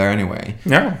see them there anyway.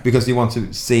 Yeah. Because you want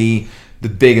to see the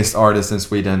biggest artist in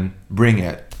Sweden bring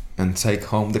it and take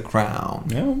home the crown.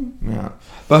 Yeah.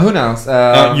 But who knows?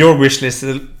 Your wish list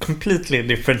is completely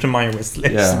different to my wish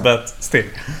list, but still.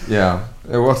 Yeah.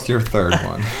 What's your third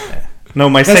one? No,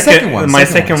 my second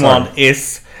one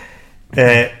is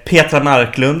Petra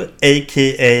Marklund,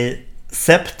 a.k.a.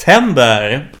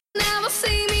 September. Never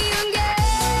see me again.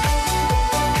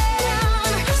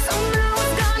 So now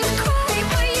I'm gonna cry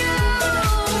for you.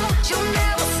 You'll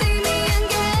never see me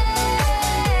again.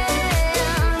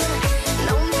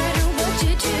 No matter what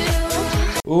you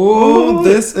do. Ooh,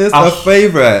 this is a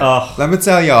favorite. Let me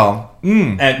tell y'all.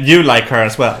 And you like her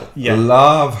as well. Yeah.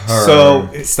 Love her. So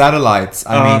Satellites.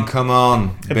 I mean, come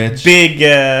on, bitch. Big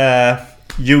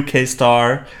UK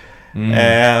star.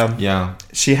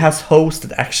 She has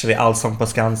hosted actually Allsång på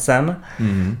Skansen.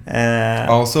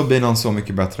 Also been on Så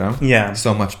mycket bättre. Yeah.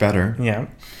 So much better. Yeah.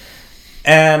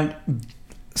 And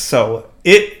so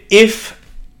if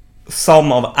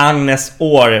some of Agnes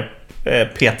or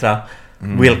Petra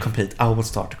will compete, I will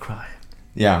start to cry.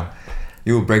 Yeah.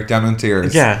 You will break down in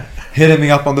tears. Yeah. Hitting me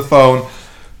up on the phone.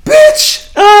 Bitch!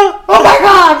 Oh my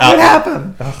god! What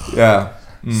happened? Yeah.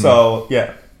 So,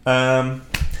 yeah.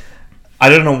 I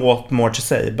don't know what more to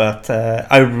say, but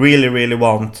I really, really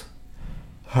want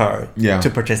her to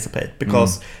participate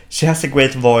because she has a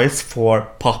great voice for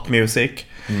pop music.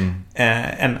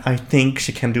 And I think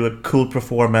she can do a cool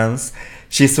performance.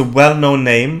 She's a well-known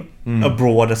name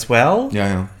abroad as well.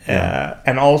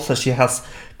 And also she has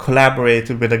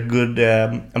collaborated with a good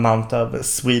amount of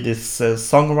Swedish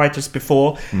songwriters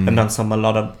before and done a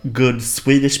lot of good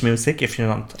Swedish music, if you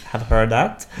don't have heard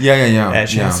that.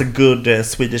 She has a good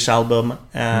Swedish album.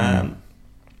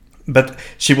 But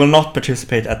she will not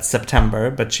participate at September,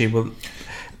 but she will...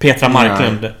 Petra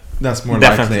Marklund. That's more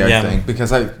likely, I think,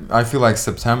 because I feel like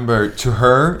September to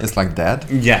her is like dead.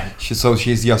 Yeah. So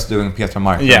she's just doing Petra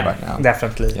Marklund right now.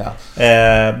 Definitely. Yeah.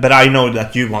 But I know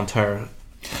that you want her.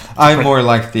 I'm more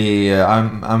like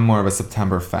I'm more of a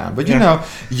September fan, but you know,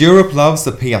 Europe loves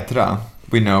the Petra.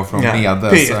 We know from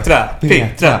Petra.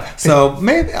 So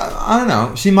maybe I don't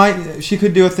know. She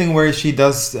could do a thing where she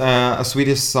does a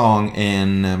Swedish song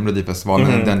in Melodifestivalen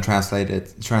and then translate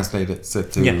it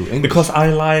to English. Because I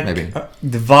like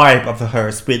the vibe of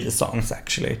her Swedish songs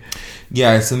actually.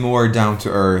 Yeah, it's a more down to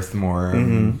earth, more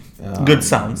good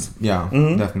sounds. Yeah,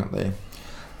 definitely.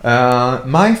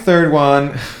 My third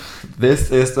one.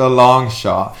 This is a long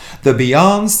shot. The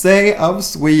Beyoncé of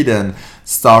Sweden,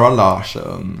 Sara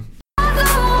Larsson.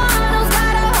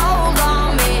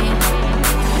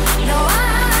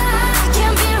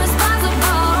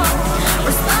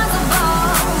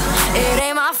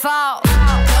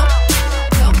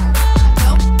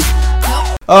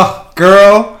 Oh,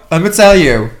 girl, let me tell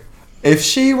you, if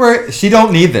she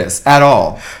don't need this at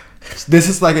all. This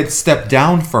is like a step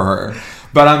down for her.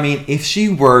 But I mean, if she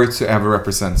were to ever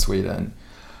represent Sweden,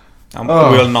 it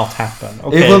will not happen.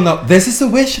 Okay. It will not. This is a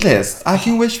wish list. I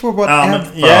can wish for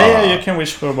whatever. You can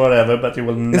wish for whatever, but it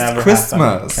will never It's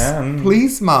Christmas. happen.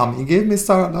 Please, Mom, you give me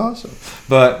Sara Larsson.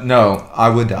 But no, I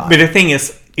would die. But the thing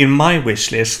is, in my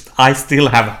wish list, I still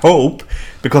have hope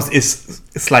because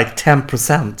it's like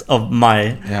 10% of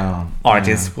my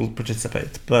artists will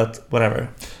participate. But whatever.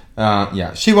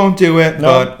 She won't do it, No.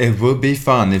 but it would be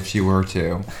fun if she were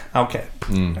to. Okay.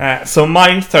 So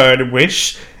my third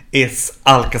wish is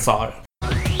Alcazar.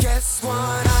 Guess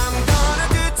what I'm gonna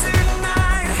do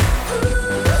tonight?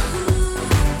 Ooh,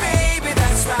 baby,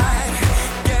 that's right.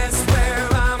 Guess where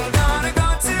I'm gonna go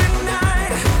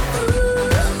tonight? Ooh,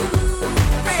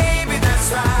 baby,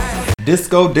 that's right.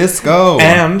 Disco.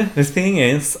 And the thing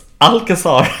is,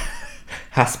 Alcazar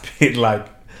has been like,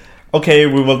 okay,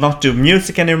 we will not do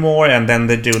music anymore, and then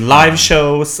they do live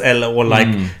shows or like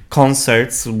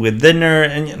concerts with dinner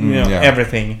and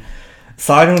everything.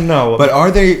 So I don't know. But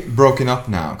are they broken up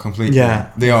now completely?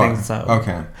 Yeah, they I are. think so.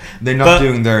 Okay, they're not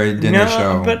doing their dinner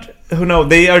show. But who knows?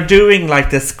 They are doing like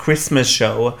this Christmas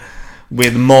show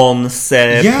with Måns,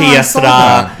 Petra, I saw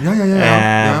that.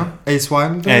 Yeah. Ace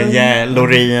Wilder.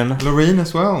 Loreen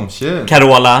as well. Shit.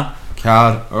 Carola.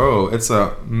 It's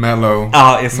a mellow.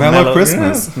 It's mellow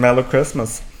Christmas. Yes, mellow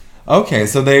Christmas. Okay,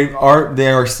 so they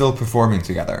are still performing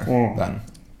together then.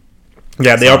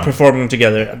 Yeah, they are performing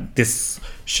together at this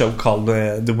show called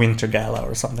the Winter Gala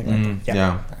or something like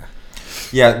that.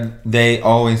 Yeah. They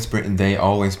always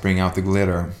bring out the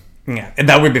glitter. Yeah, and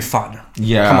that would be fun.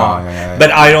 Yeah, come on. Yeah.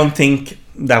 But I don't think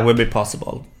that would be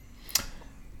possible.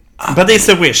 But it's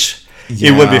a wish.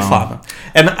 It would be fun,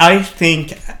 and I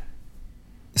think.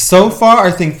 So far,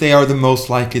 I think they are the most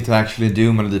likely to actually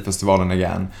do Melodifestivalen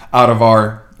again out of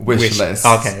our wish list.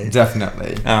 Okay,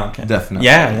 definitely. Okay, definitely.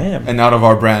 Yeah. And out of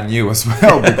our brand new as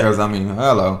well, because I mean,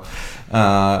 hello.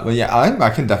 But yeah, I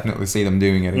can definitely see them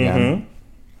doing it again.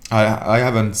 I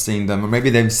haven't seen them, or maybe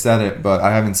they've said it, but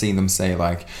I haven't seen them say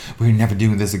like, "We're never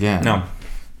doing this again." No.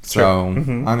 So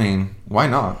I mean, why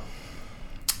not?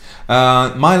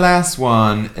 My last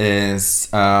one is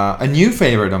a new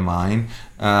favorite of mine.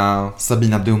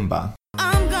 Sabina Dumba.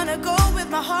 I'm gonna go with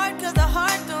my heart, cause the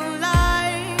heart don't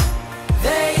lie.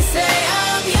 They say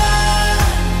I'm young,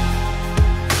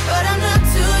 but I'm not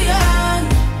too young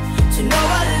to know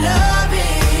what love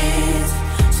is,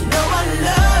 to know what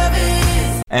love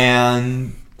is.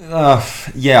 And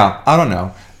I don't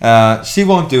know. She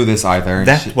won't do this either.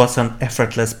 That was an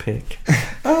effortless pick.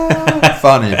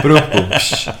 Funny.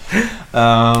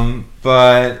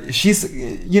 But she's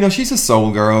a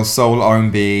soul girl, soul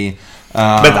R&B.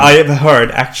 But I have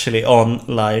heard actually on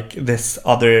like this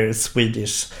other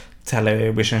Swedish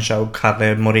television show,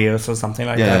 Kalle Moraeus or something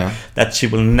like that she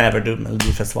will never do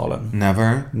Melodifestivalen.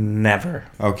 Never.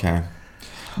 Okay.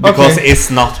 Because it's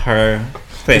not her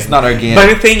thing. It's not her game. But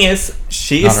the thing is,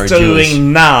 she is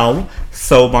doing now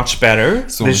so much better.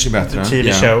 So much better. The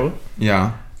TV show.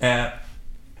 Yeah.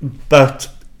 But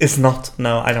it's not.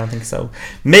 No, I don't think so.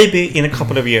 Maybe in a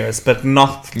couple of years, but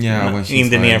not in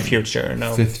the near future.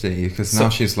 No. 50, because now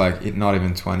she's like not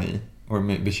even 20, or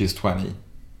maybe she's 20.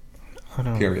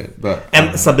 Period. But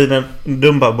and Sabina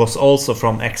Dumba was also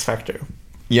from X Factor.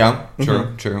 Yeah,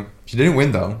 true. She didn't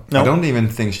win though. No. I don't even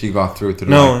think she got through to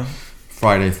the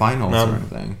Friday finals or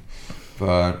anything.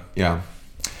 But yeah.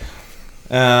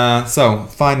 So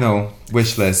final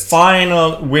wish list.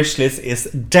 Final wish list is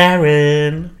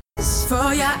Darren.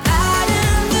 För jag är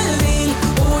den du vill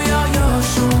och jag gör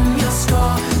som jag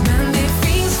ska. Men det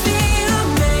finns fler av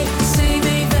mig. Säg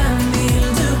mig, vem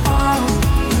vill du ha?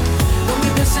 Låt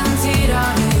mig presentera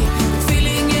dig.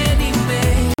 Feeling är din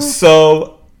babe.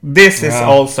 So this is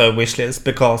also a wish list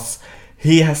because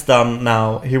he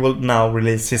will now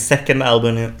release his second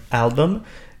album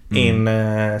in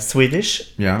Swedish.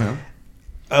 Yeah.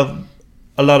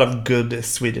 A lot of good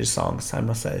Swedish songs, I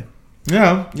must say.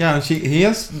 Yeah. He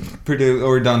has produced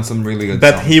or done some really good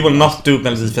But songs. he will not do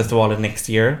Melodifestivalen next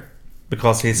year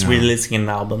because he's releasing an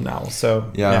album now.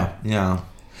 So yeah.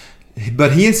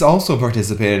 But he has also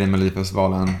participated in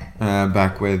Melodifestivalen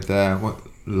back with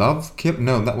Love Kill?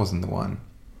 No, that wasn't the one.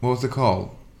 What was it called?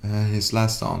 His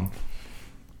last song.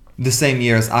 The same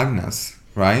year as Agnes,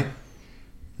 right?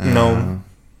 No.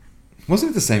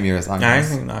 Wasn't it the same year as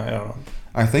Agnes? I don't know.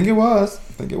 I think it was.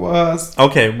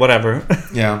 Okay, whatever.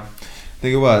 Yeah, I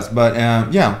think it was. But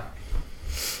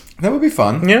that would be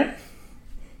fun. Yeah.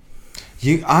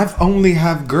 I've only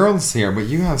have girls here, but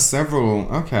you have several.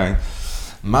 Okay,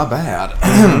 my bad.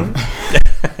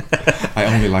 I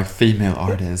only like female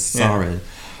artists. Sorry.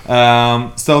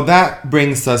 So that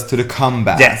brings us to the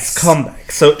comebacks. Yes,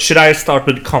 comeback. So should I start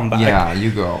with comeback? Yeah,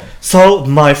 you go. So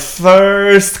my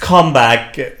first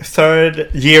comeback, third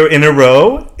year in a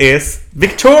row, is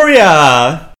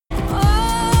Victoria.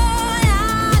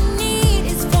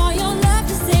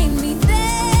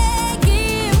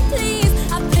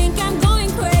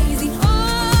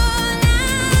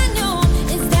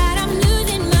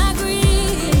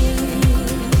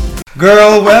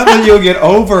 Girl, when will you get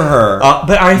over her?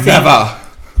 But I think Never.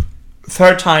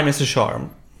 third time is a charm.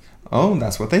 Oh,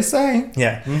 that's what they say.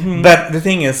 Yeah. But the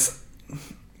thing is,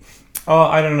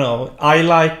 I don't know. I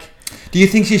like... Do you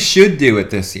think she should do it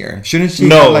this year? Shouldn't she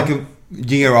No. have like a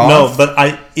year off? No, but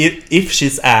if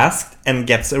she's asked and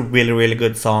gets a really, really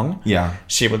good song, Yeah.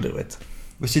 she will do it.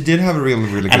 But she did have a really,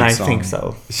 really good And I song. think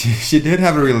so. She did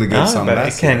have a really good song But it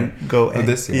last can year. go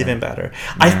this year. even better.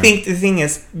 I think the thing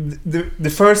is, the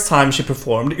first time she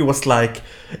performed, it was like...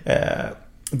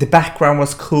 the background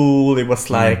was cool. It was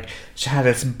like she had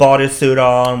this bodysuit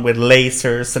on with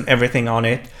lasers and everything on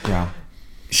it. Yeah.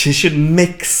 She should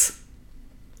mix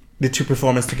the two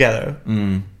performances together.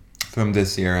 From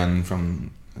this year and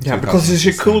from... Yeah, because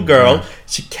she's a cool 2016. girl. Yeah.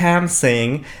 She can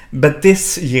sing. But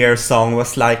this year's song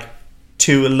was like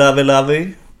too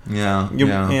lovey-lovey. Yeah.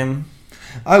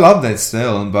 I love that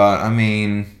still, but I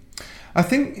mean... I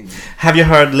think... Have you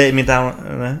heard Lay Me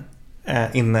Down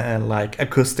in like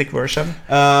acoustic version?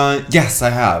 Yes, I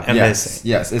have. Amazing.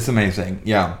 Yes, it's amazing.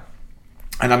 Yeah.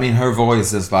 And I mean, her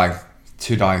voice is like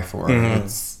to die for.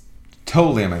 It's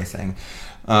totally amazing.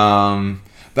 But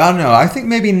I don't know. I think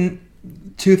maybe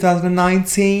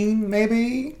 2019,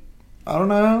 maybe? I don't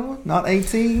know. Not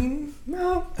 18?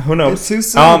 No. Who knows? It's too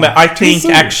soon. But I Too think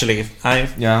soon. actually,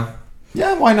 Yeah.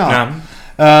 Yeah, why not?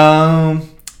 Yeah.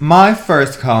 My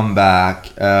first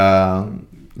comeback,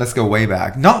 let's go way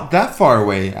back. Not that far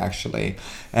away, actually.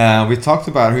 We talked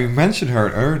about her, we mentioned her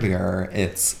earlier.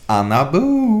 It's Anna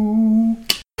Boo.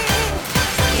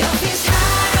 Jag finns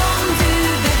här om du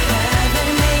behöver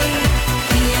mig.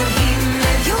 I en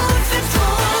himmel gjord för två.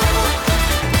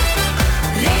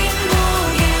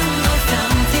 Regnbågen når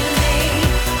fram till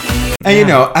dig. And you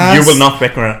know, as... You will not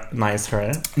recognize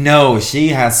her. No, she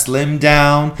has slimmed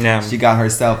down. Yeah. She got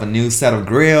herself a new set of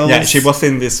grills. Yeah, she was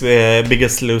in this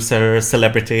Biggest Loser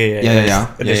celebrity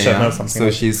edition or something.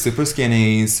 So she's super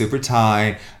skinny, super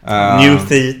tight. New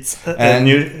teeth, and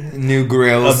new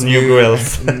grills. new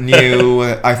grills. new.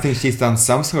 I think she's done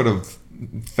some sort of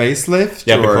facelift.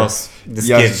 Yeah, or because the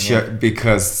skin.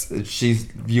 Because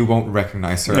you won't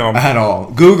recognize her No. at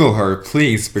all. Google her,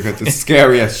 please, because it's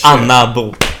scary as shit. Anna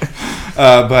Bo.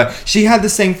 But she had the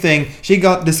same thing. She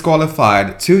got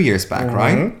disqualified 2 years back,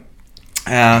 right?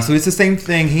 So it's the same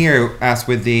thing here as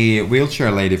with the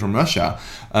wheelchair lady from Russia.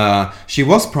 She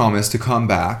was promised to come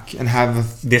back and have a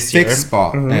This fixed year.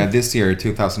 spot this year,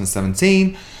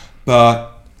 2017. But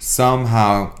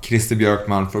somehow Christer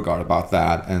Björkman forgot about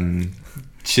that and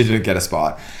she didn't get a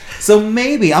spot. So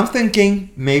maybe, I'm thinking,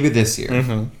 maybe this year.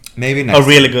 Maybe next A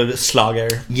really good slugger.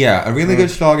 Yeah, a really good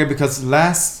schlager, because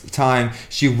last time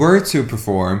she were to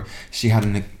perform, she had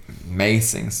an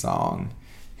amazing song.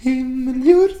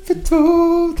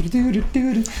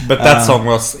 But that song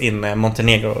was in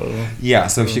Montenegro. Yeah,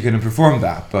 so she couldn't perform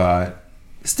that, but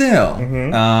still.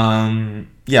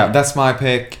 Yeah, that's my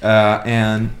pick.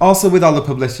 And also with all the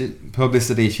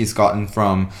publicity she's gotten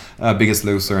from Biggest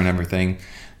Loser and everything.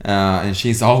 And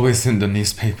she's always in the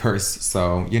newspapers,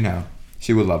 so, you know.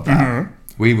 She would love that.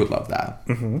 We would love that.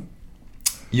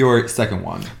 Your second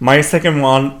one. My second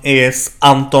one is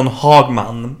Anton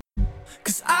Hagman.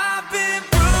 'Cause I've been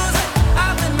bruised,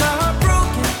 I've been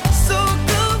heartbroken, so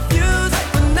confused,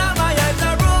 but now my eyes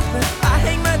are open. I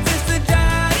hang my tears to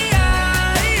dry,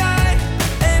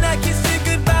 and I kiss you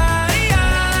goodbye.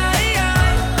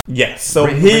 Yes, so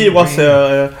Ring, he ring, was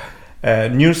ring. a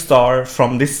new star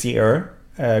from this year.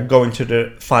 Going to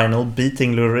the final,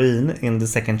 beating Loreen in the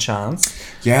second chance.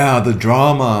 Yeah, the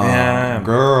drama. Yeah.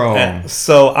 Girl.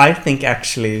 So I think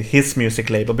actually his music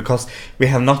label, because we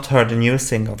have not heard a new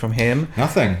single from him.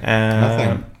 Nothing.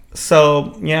 Nothing.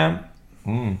 So yeah.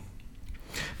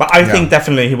 But I Yeah. think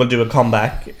definitely he will do a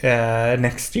comeback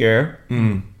next year.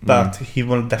 But he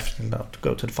will definitely not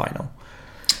go to the final.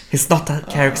 He's not that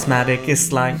charismatic.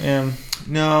 It's like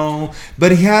No,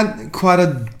 but he had quite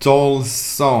a dull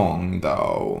song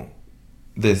though.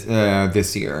 This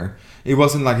year, it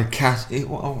wasn't like a catch.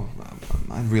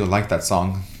 I really like that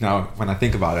song now when I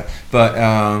think about it. But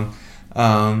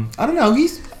I don't know. I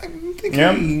think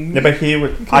but he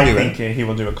would. can I do think he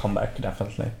will do a comeback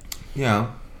definitely. Yeah,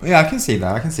 I can see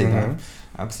that.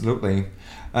 Absolutely.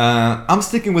 I'm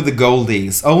sticking with the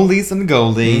oldies and the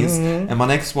goldies, and my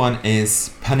next one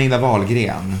is Pernilla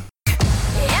Wahlgren.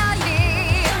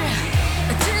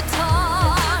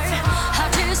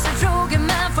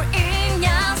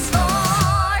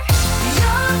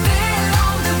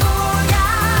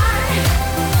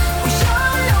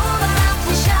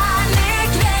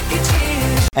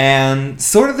 And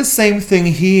sort of the same thing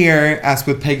here as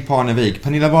with Peg Parnevik.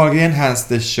 Pernilla Wahlgren has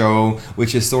this show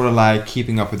which is sort of like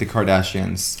Keeping Up with the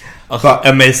Kardashians. But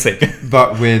amazing.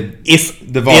 But with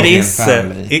the Wahlgren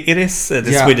family. It is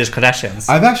the Swedish Kardashians.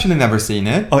 I've actually never seen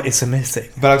it. Oh, it's amazing.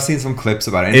 But I've seen some clips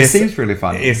about it. And it seems really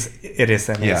funny. It is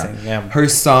amazing. Yeah. Her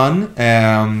son,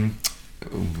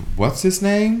 what's his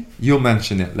name? You'll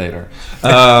mention it later.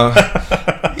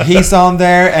 He's on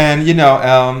there, and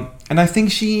and I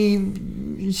think she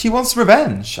wants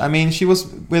revenge. I mean, she was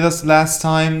with us last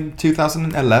time,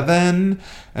 2011.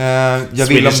 Jag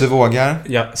vill om du vågar.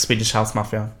 Yeah, Swedish House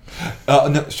Mafia.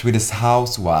 No, Swedish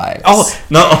Housewives. Oh,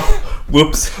 no.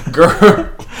 Whoops. Girl.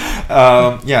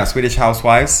 Swedish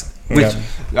Housewives. Which,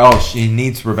 she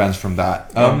needs revenge from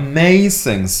that.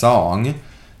 Amazing song.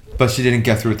 But she didn't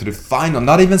get through to the final.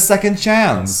 Not even second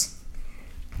chance.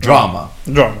 Drama.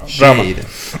 Shade.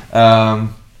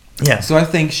 So I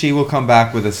think she will come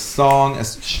back with a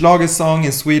schlager song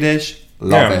in Swedish.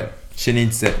 Love it. She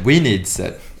needs it. We needs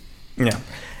it. Yeah.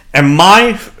 And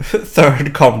my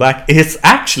third comeback is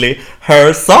actually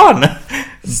her son,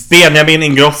 Benjamin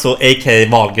Ingrosso, aka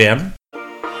Wahlgren.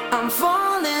 I'm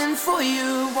falling for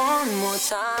you one more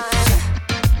time.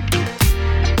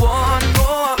 One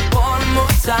more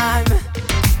time.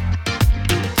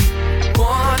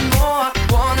 One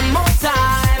more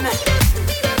time.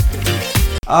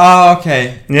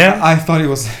 Okay. Yeah. I thought it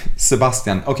was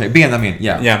Sebastian. Okay, Benjamin.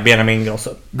 Yeah, Benjamin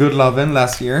Ingrosso. Good lovin'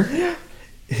 last year.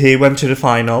 He went to the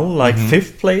final, like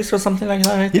 5th place or something like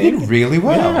that, I think. He did really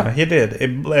well. Yeah, he did.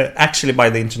 Actually by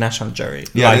the international jury.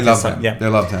 Yeah, they loved him. Yeah. They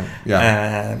loved him.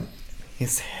 Yeah.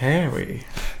 He's hairy.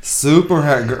 Super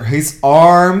hairy. His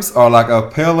arms are like a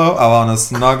pillow I want to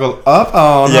snuggle up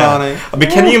on, honey. But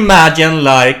can you imagine,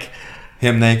 like...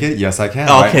 Him naked? Yes, I can.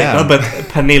 Okay, right now. But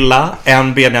Pernilla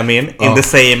and Benjamin in the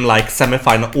same, like,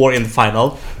 semi-final or in the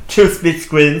final. 2 split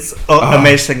screens.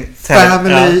 Amazing.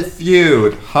 Family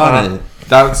Feud, honey.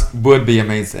 That would be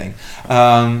amazing.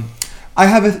 I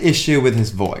have an issue with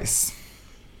his voice.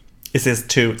 Is this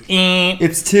too...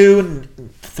 It's too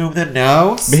through the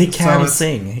nose. But he can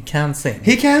sing. He can sing.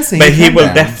 But he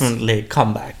will definitely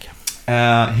come back.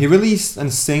 He released a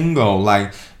single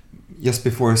like just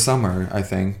before summer, I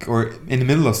think, or in the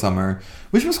middle of summer,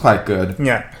 which was quite good.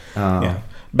 Yeah.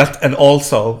 And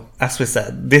also, as we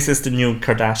said, this is the new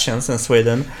Kardashians in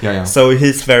Sweden. Yeah. So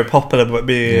he's very popular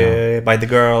by the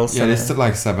girls. Yeah, it's still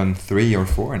like 7-3 or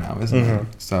 4 now, isn't it?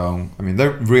 So, I mean,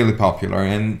 they're really popular.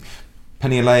 And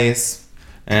Pernilla is,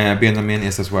 Benjamin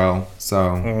is as well.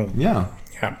 So, yeah.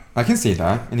 I can see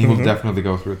that. And he will definitely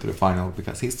go through to the final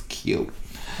because he's cute.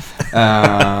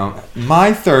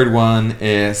 My third one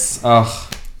is,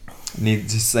 need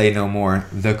to say no more,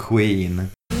 the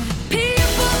Queen.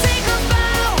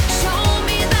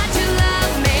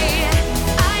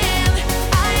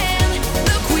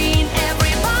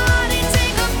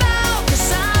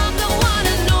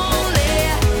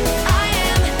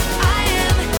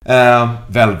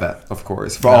 Velvet, of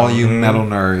course, for all you Mello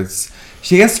nerds.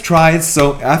 She has tried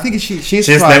I think she's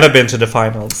tried. Never been to the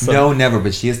finals. So. No, never,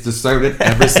 but she has deserved it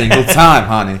every single time,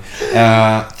 honey.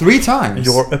 3 times.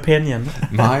 Your opinion.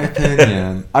 My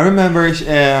opinion. I remember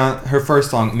her first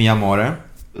song, Mi Amore.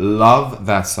 Love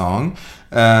that song.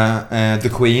 The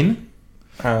Queen.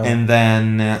 And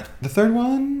then the third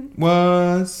one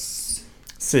was...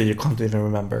 See, you can't even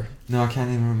remember. No, I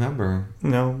can't even remember.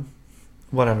 No.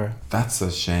 Whatever. That's a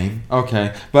shame.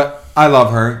 Okay, but I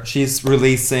love her. She just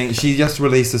released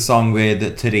a song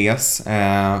with Therese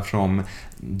from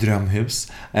Drömhus.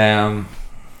 An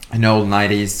old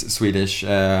 90s Swedish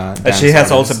dance she has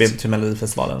artist. Also been to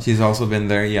Melodifestivalen. She's also been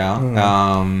there, yeah.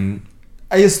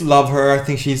 I just love her. I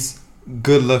think she's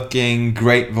good looking,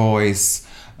 great voice.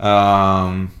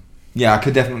 I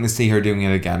could definitely see her doing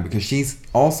it again because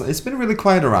it's been really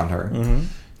quiet around her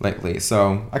lately.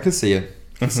 So I could see it.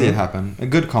 I see it happen. A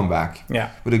good comeback.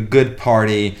 Yeah. With a good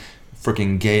party,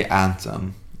 freaking gay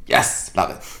anthem. Yes,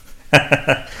 love it.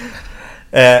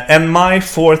 And my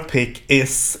 4th pick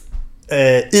is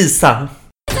Isa.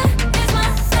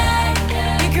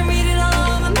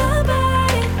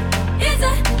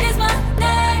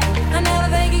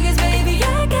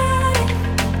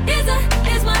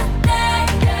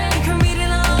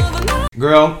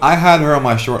 Girl, I had her on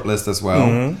my short list as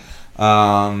well.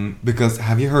 Because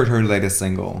have you heard her latest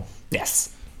single? Yes.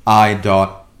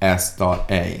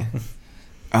 I.S.A.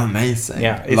 Amazing.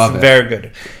 Yeah, it's very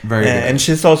good. Very good. And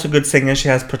she's also a good singer. She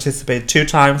has participated 2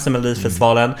 times in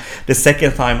Melodifestivalen. The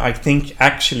second time, I think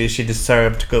actually she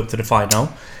deserved to go to the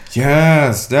final.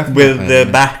 Yes, definitely. With the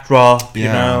backdrop, you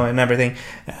know, and everything.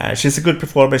 She's a good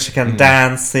performer. She can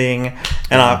dance, sing.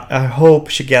 And I hope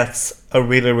she gets a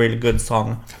really, really good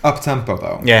song. Up tempo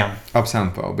though. Yeah. Up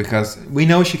tempo, because we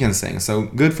know she can sing. So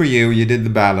good for you. You did the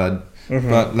ballad.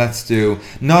 But let's do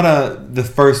not the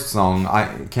first song. I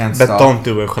can't But stop. don't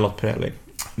do a Charlotte Perrelli.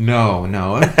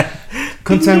 No.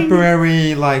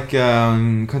 Contemporary, like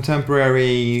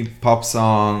contemporary pop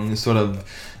song, sort of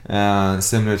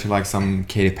similar to like some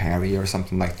Katy Perry or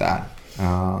something like that.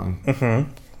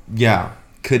 Yeah,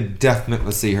 could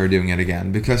definitely see her doing it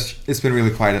again, because it's been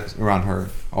really quiet around her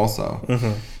also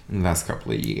in the last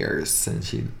couple of years since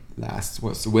she last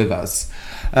was with us.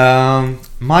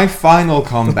 My final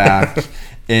comeback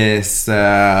is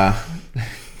the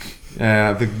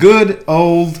good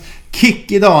old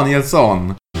Kikki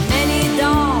Danielsson. Men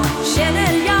idag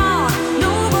känner jag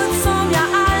något som jag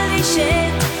aldrig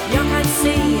känt. Jag kan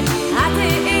se att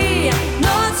det är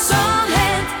något som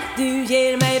hänt. Du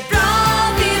ger mig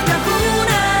bra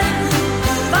vibrationer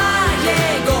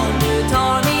varje gång du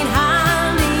tar min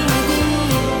hand i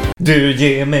din. Du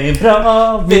ger mig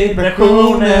bra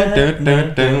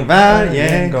vibrationer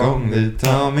Varje gång du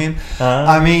tar min...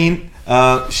 I mean,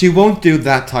 she won't do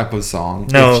that type of song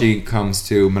No. if she comes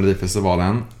to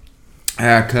Melodifestivalen.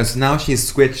 Because now she's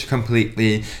switched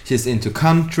completely. She's into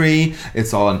country.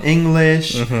 It's all in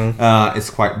English. It's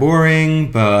quite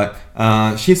boring, but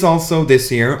she's also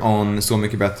this year on So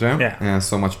Mycket Bättre. Yeah.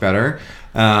 So Much Better.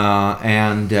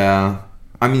 And I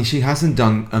mean, she hasn't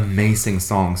done amazing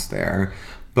songs there,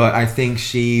 but I think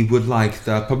she would like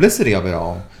the publicity of it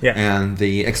all. Yeah. And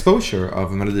the exposure of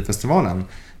Melodifestivalen.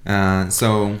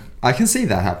 So I can see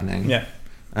that happening. Yeah.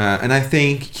 And I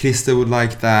think Krista would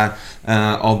like that.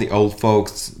 All the old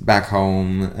folks back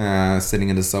home sitting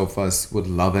in the sofas would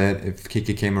love it if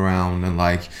Kiki came around and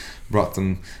like brought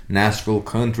some Nashville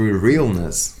country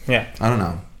realness. Yeah. I don't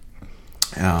know.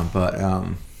 But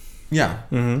yeah.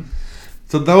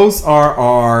 So those are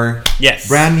our Yes.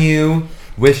 brand new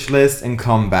wish list and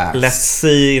comebacks. Let's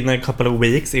see in a couple of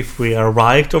weeks if we are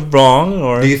right or wrong.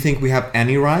 Or Do you think we have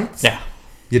any rights? yeah.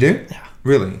 You do? Yeah.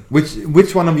 Really?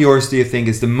 Which one of yours do you think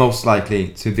is the most likely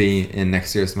to be in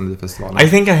next year's Melodifestivalen? I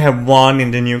think I have one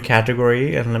in the new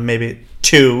category and maybe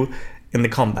two in the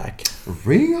comeback.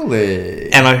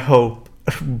 Really? And I hope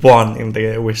one in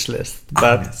the wish list.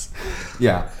 But Yes.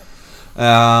 Yeah.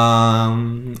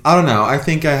 I don't know. I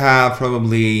think I have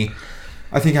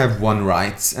one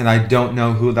right, and I don't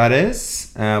know who that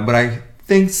is. But I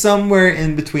think somewhere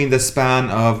in between the span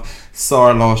of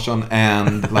Sara Larsson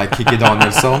and like Kikki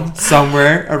Danielsson,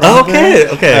 somewhere around there.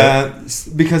 Okay.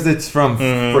 Because it's from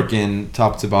freaking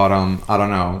top to bottom. I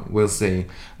don't know. We'll see.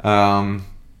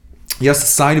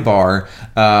 Just sidebar.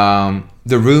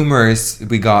 The rumors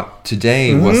we got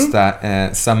today was that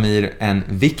Samir and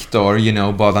Victor,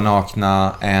 Bada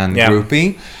Nakna and Yeah.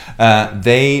 Groupie,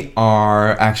 they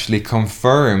are actually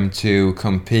confirmed to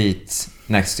compete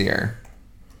next year.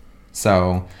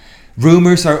 So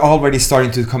rumors are already starting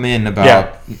to come in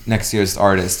about next year's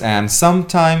artist, and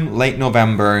sometime late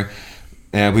November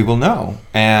we will know.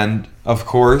 And of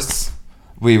course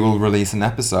we will release a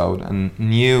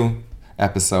new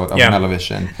episode of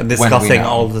MelloVision and when we discussing know.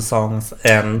 all the songs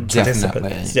and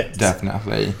participants. Yes.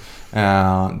 Definitely.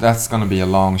 That's gonna be a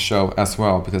long show as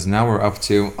well, because now we're up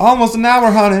to almost an hour,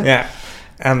 honey. Yeah.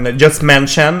 And just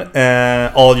mention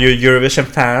all you Eurovision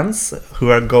fans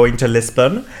who are going to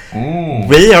Lisbon. Ooh.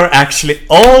 We are actually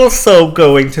also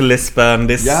going to Lisbon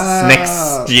this Yeah.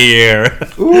 next year.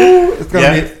 Ooh, it's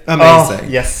gonna be amazing. Oh,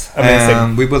 yes,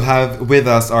 amazing. We will have with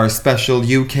us our special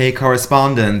UK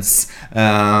correspondents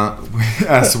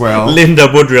as well. Linda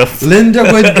Woodruff. Linda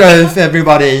Woodruff,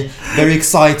 everybody. Very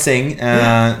exciting.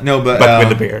 But But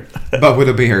with a beard. But with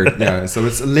a beard, yeah. So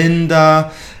it's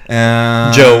Linda...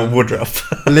 Joe Woodruff.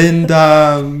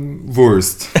 Linda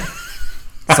Wurst.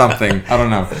 Something. I don't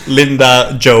know.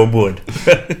 Linda Joe Wood.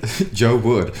 Joe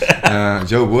Wood.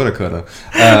 Joe Woodacutta.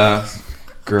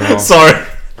 Girl. Sorry.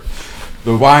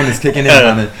 The wine is kicking in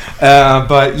on it.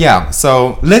 But yeah,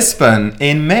 so Lisbon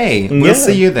in May. We'll Yeah.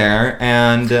 see you there.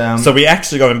 And So we're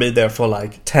actually going to be there for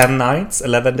like 10 nights,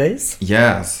 11 days.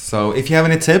 yes. So if you have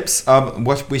any tips of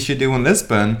what we should do in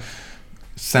Lisbon,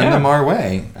 send them our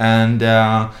way. And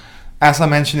as I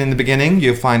mentioned in the beginning,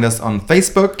 you'll find us on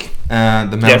Facebook,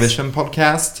 the MelloVision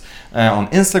Podcast, on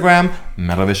Instagram,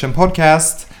 MelloVision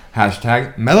Podcast,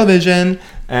 #MelloVision,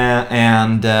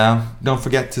 and don't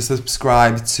forget to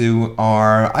subscribe to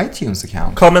our iTunes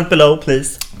account. Comment below,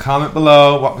 please. Comment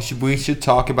below what we should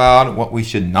talk about, what we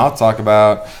should not talk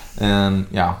about, and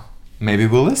maybe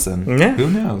we'll listen. Yeah. Who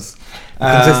knows?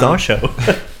 Because it's our show.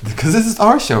 Because this is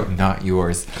our show, not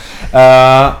yours.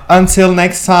 Until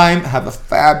next time, have a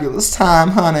fabulous time,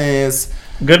 honeys.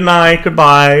 Good night,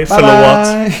 goodbye, Bye förlåt.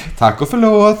 bye. Tack och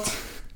förlåt.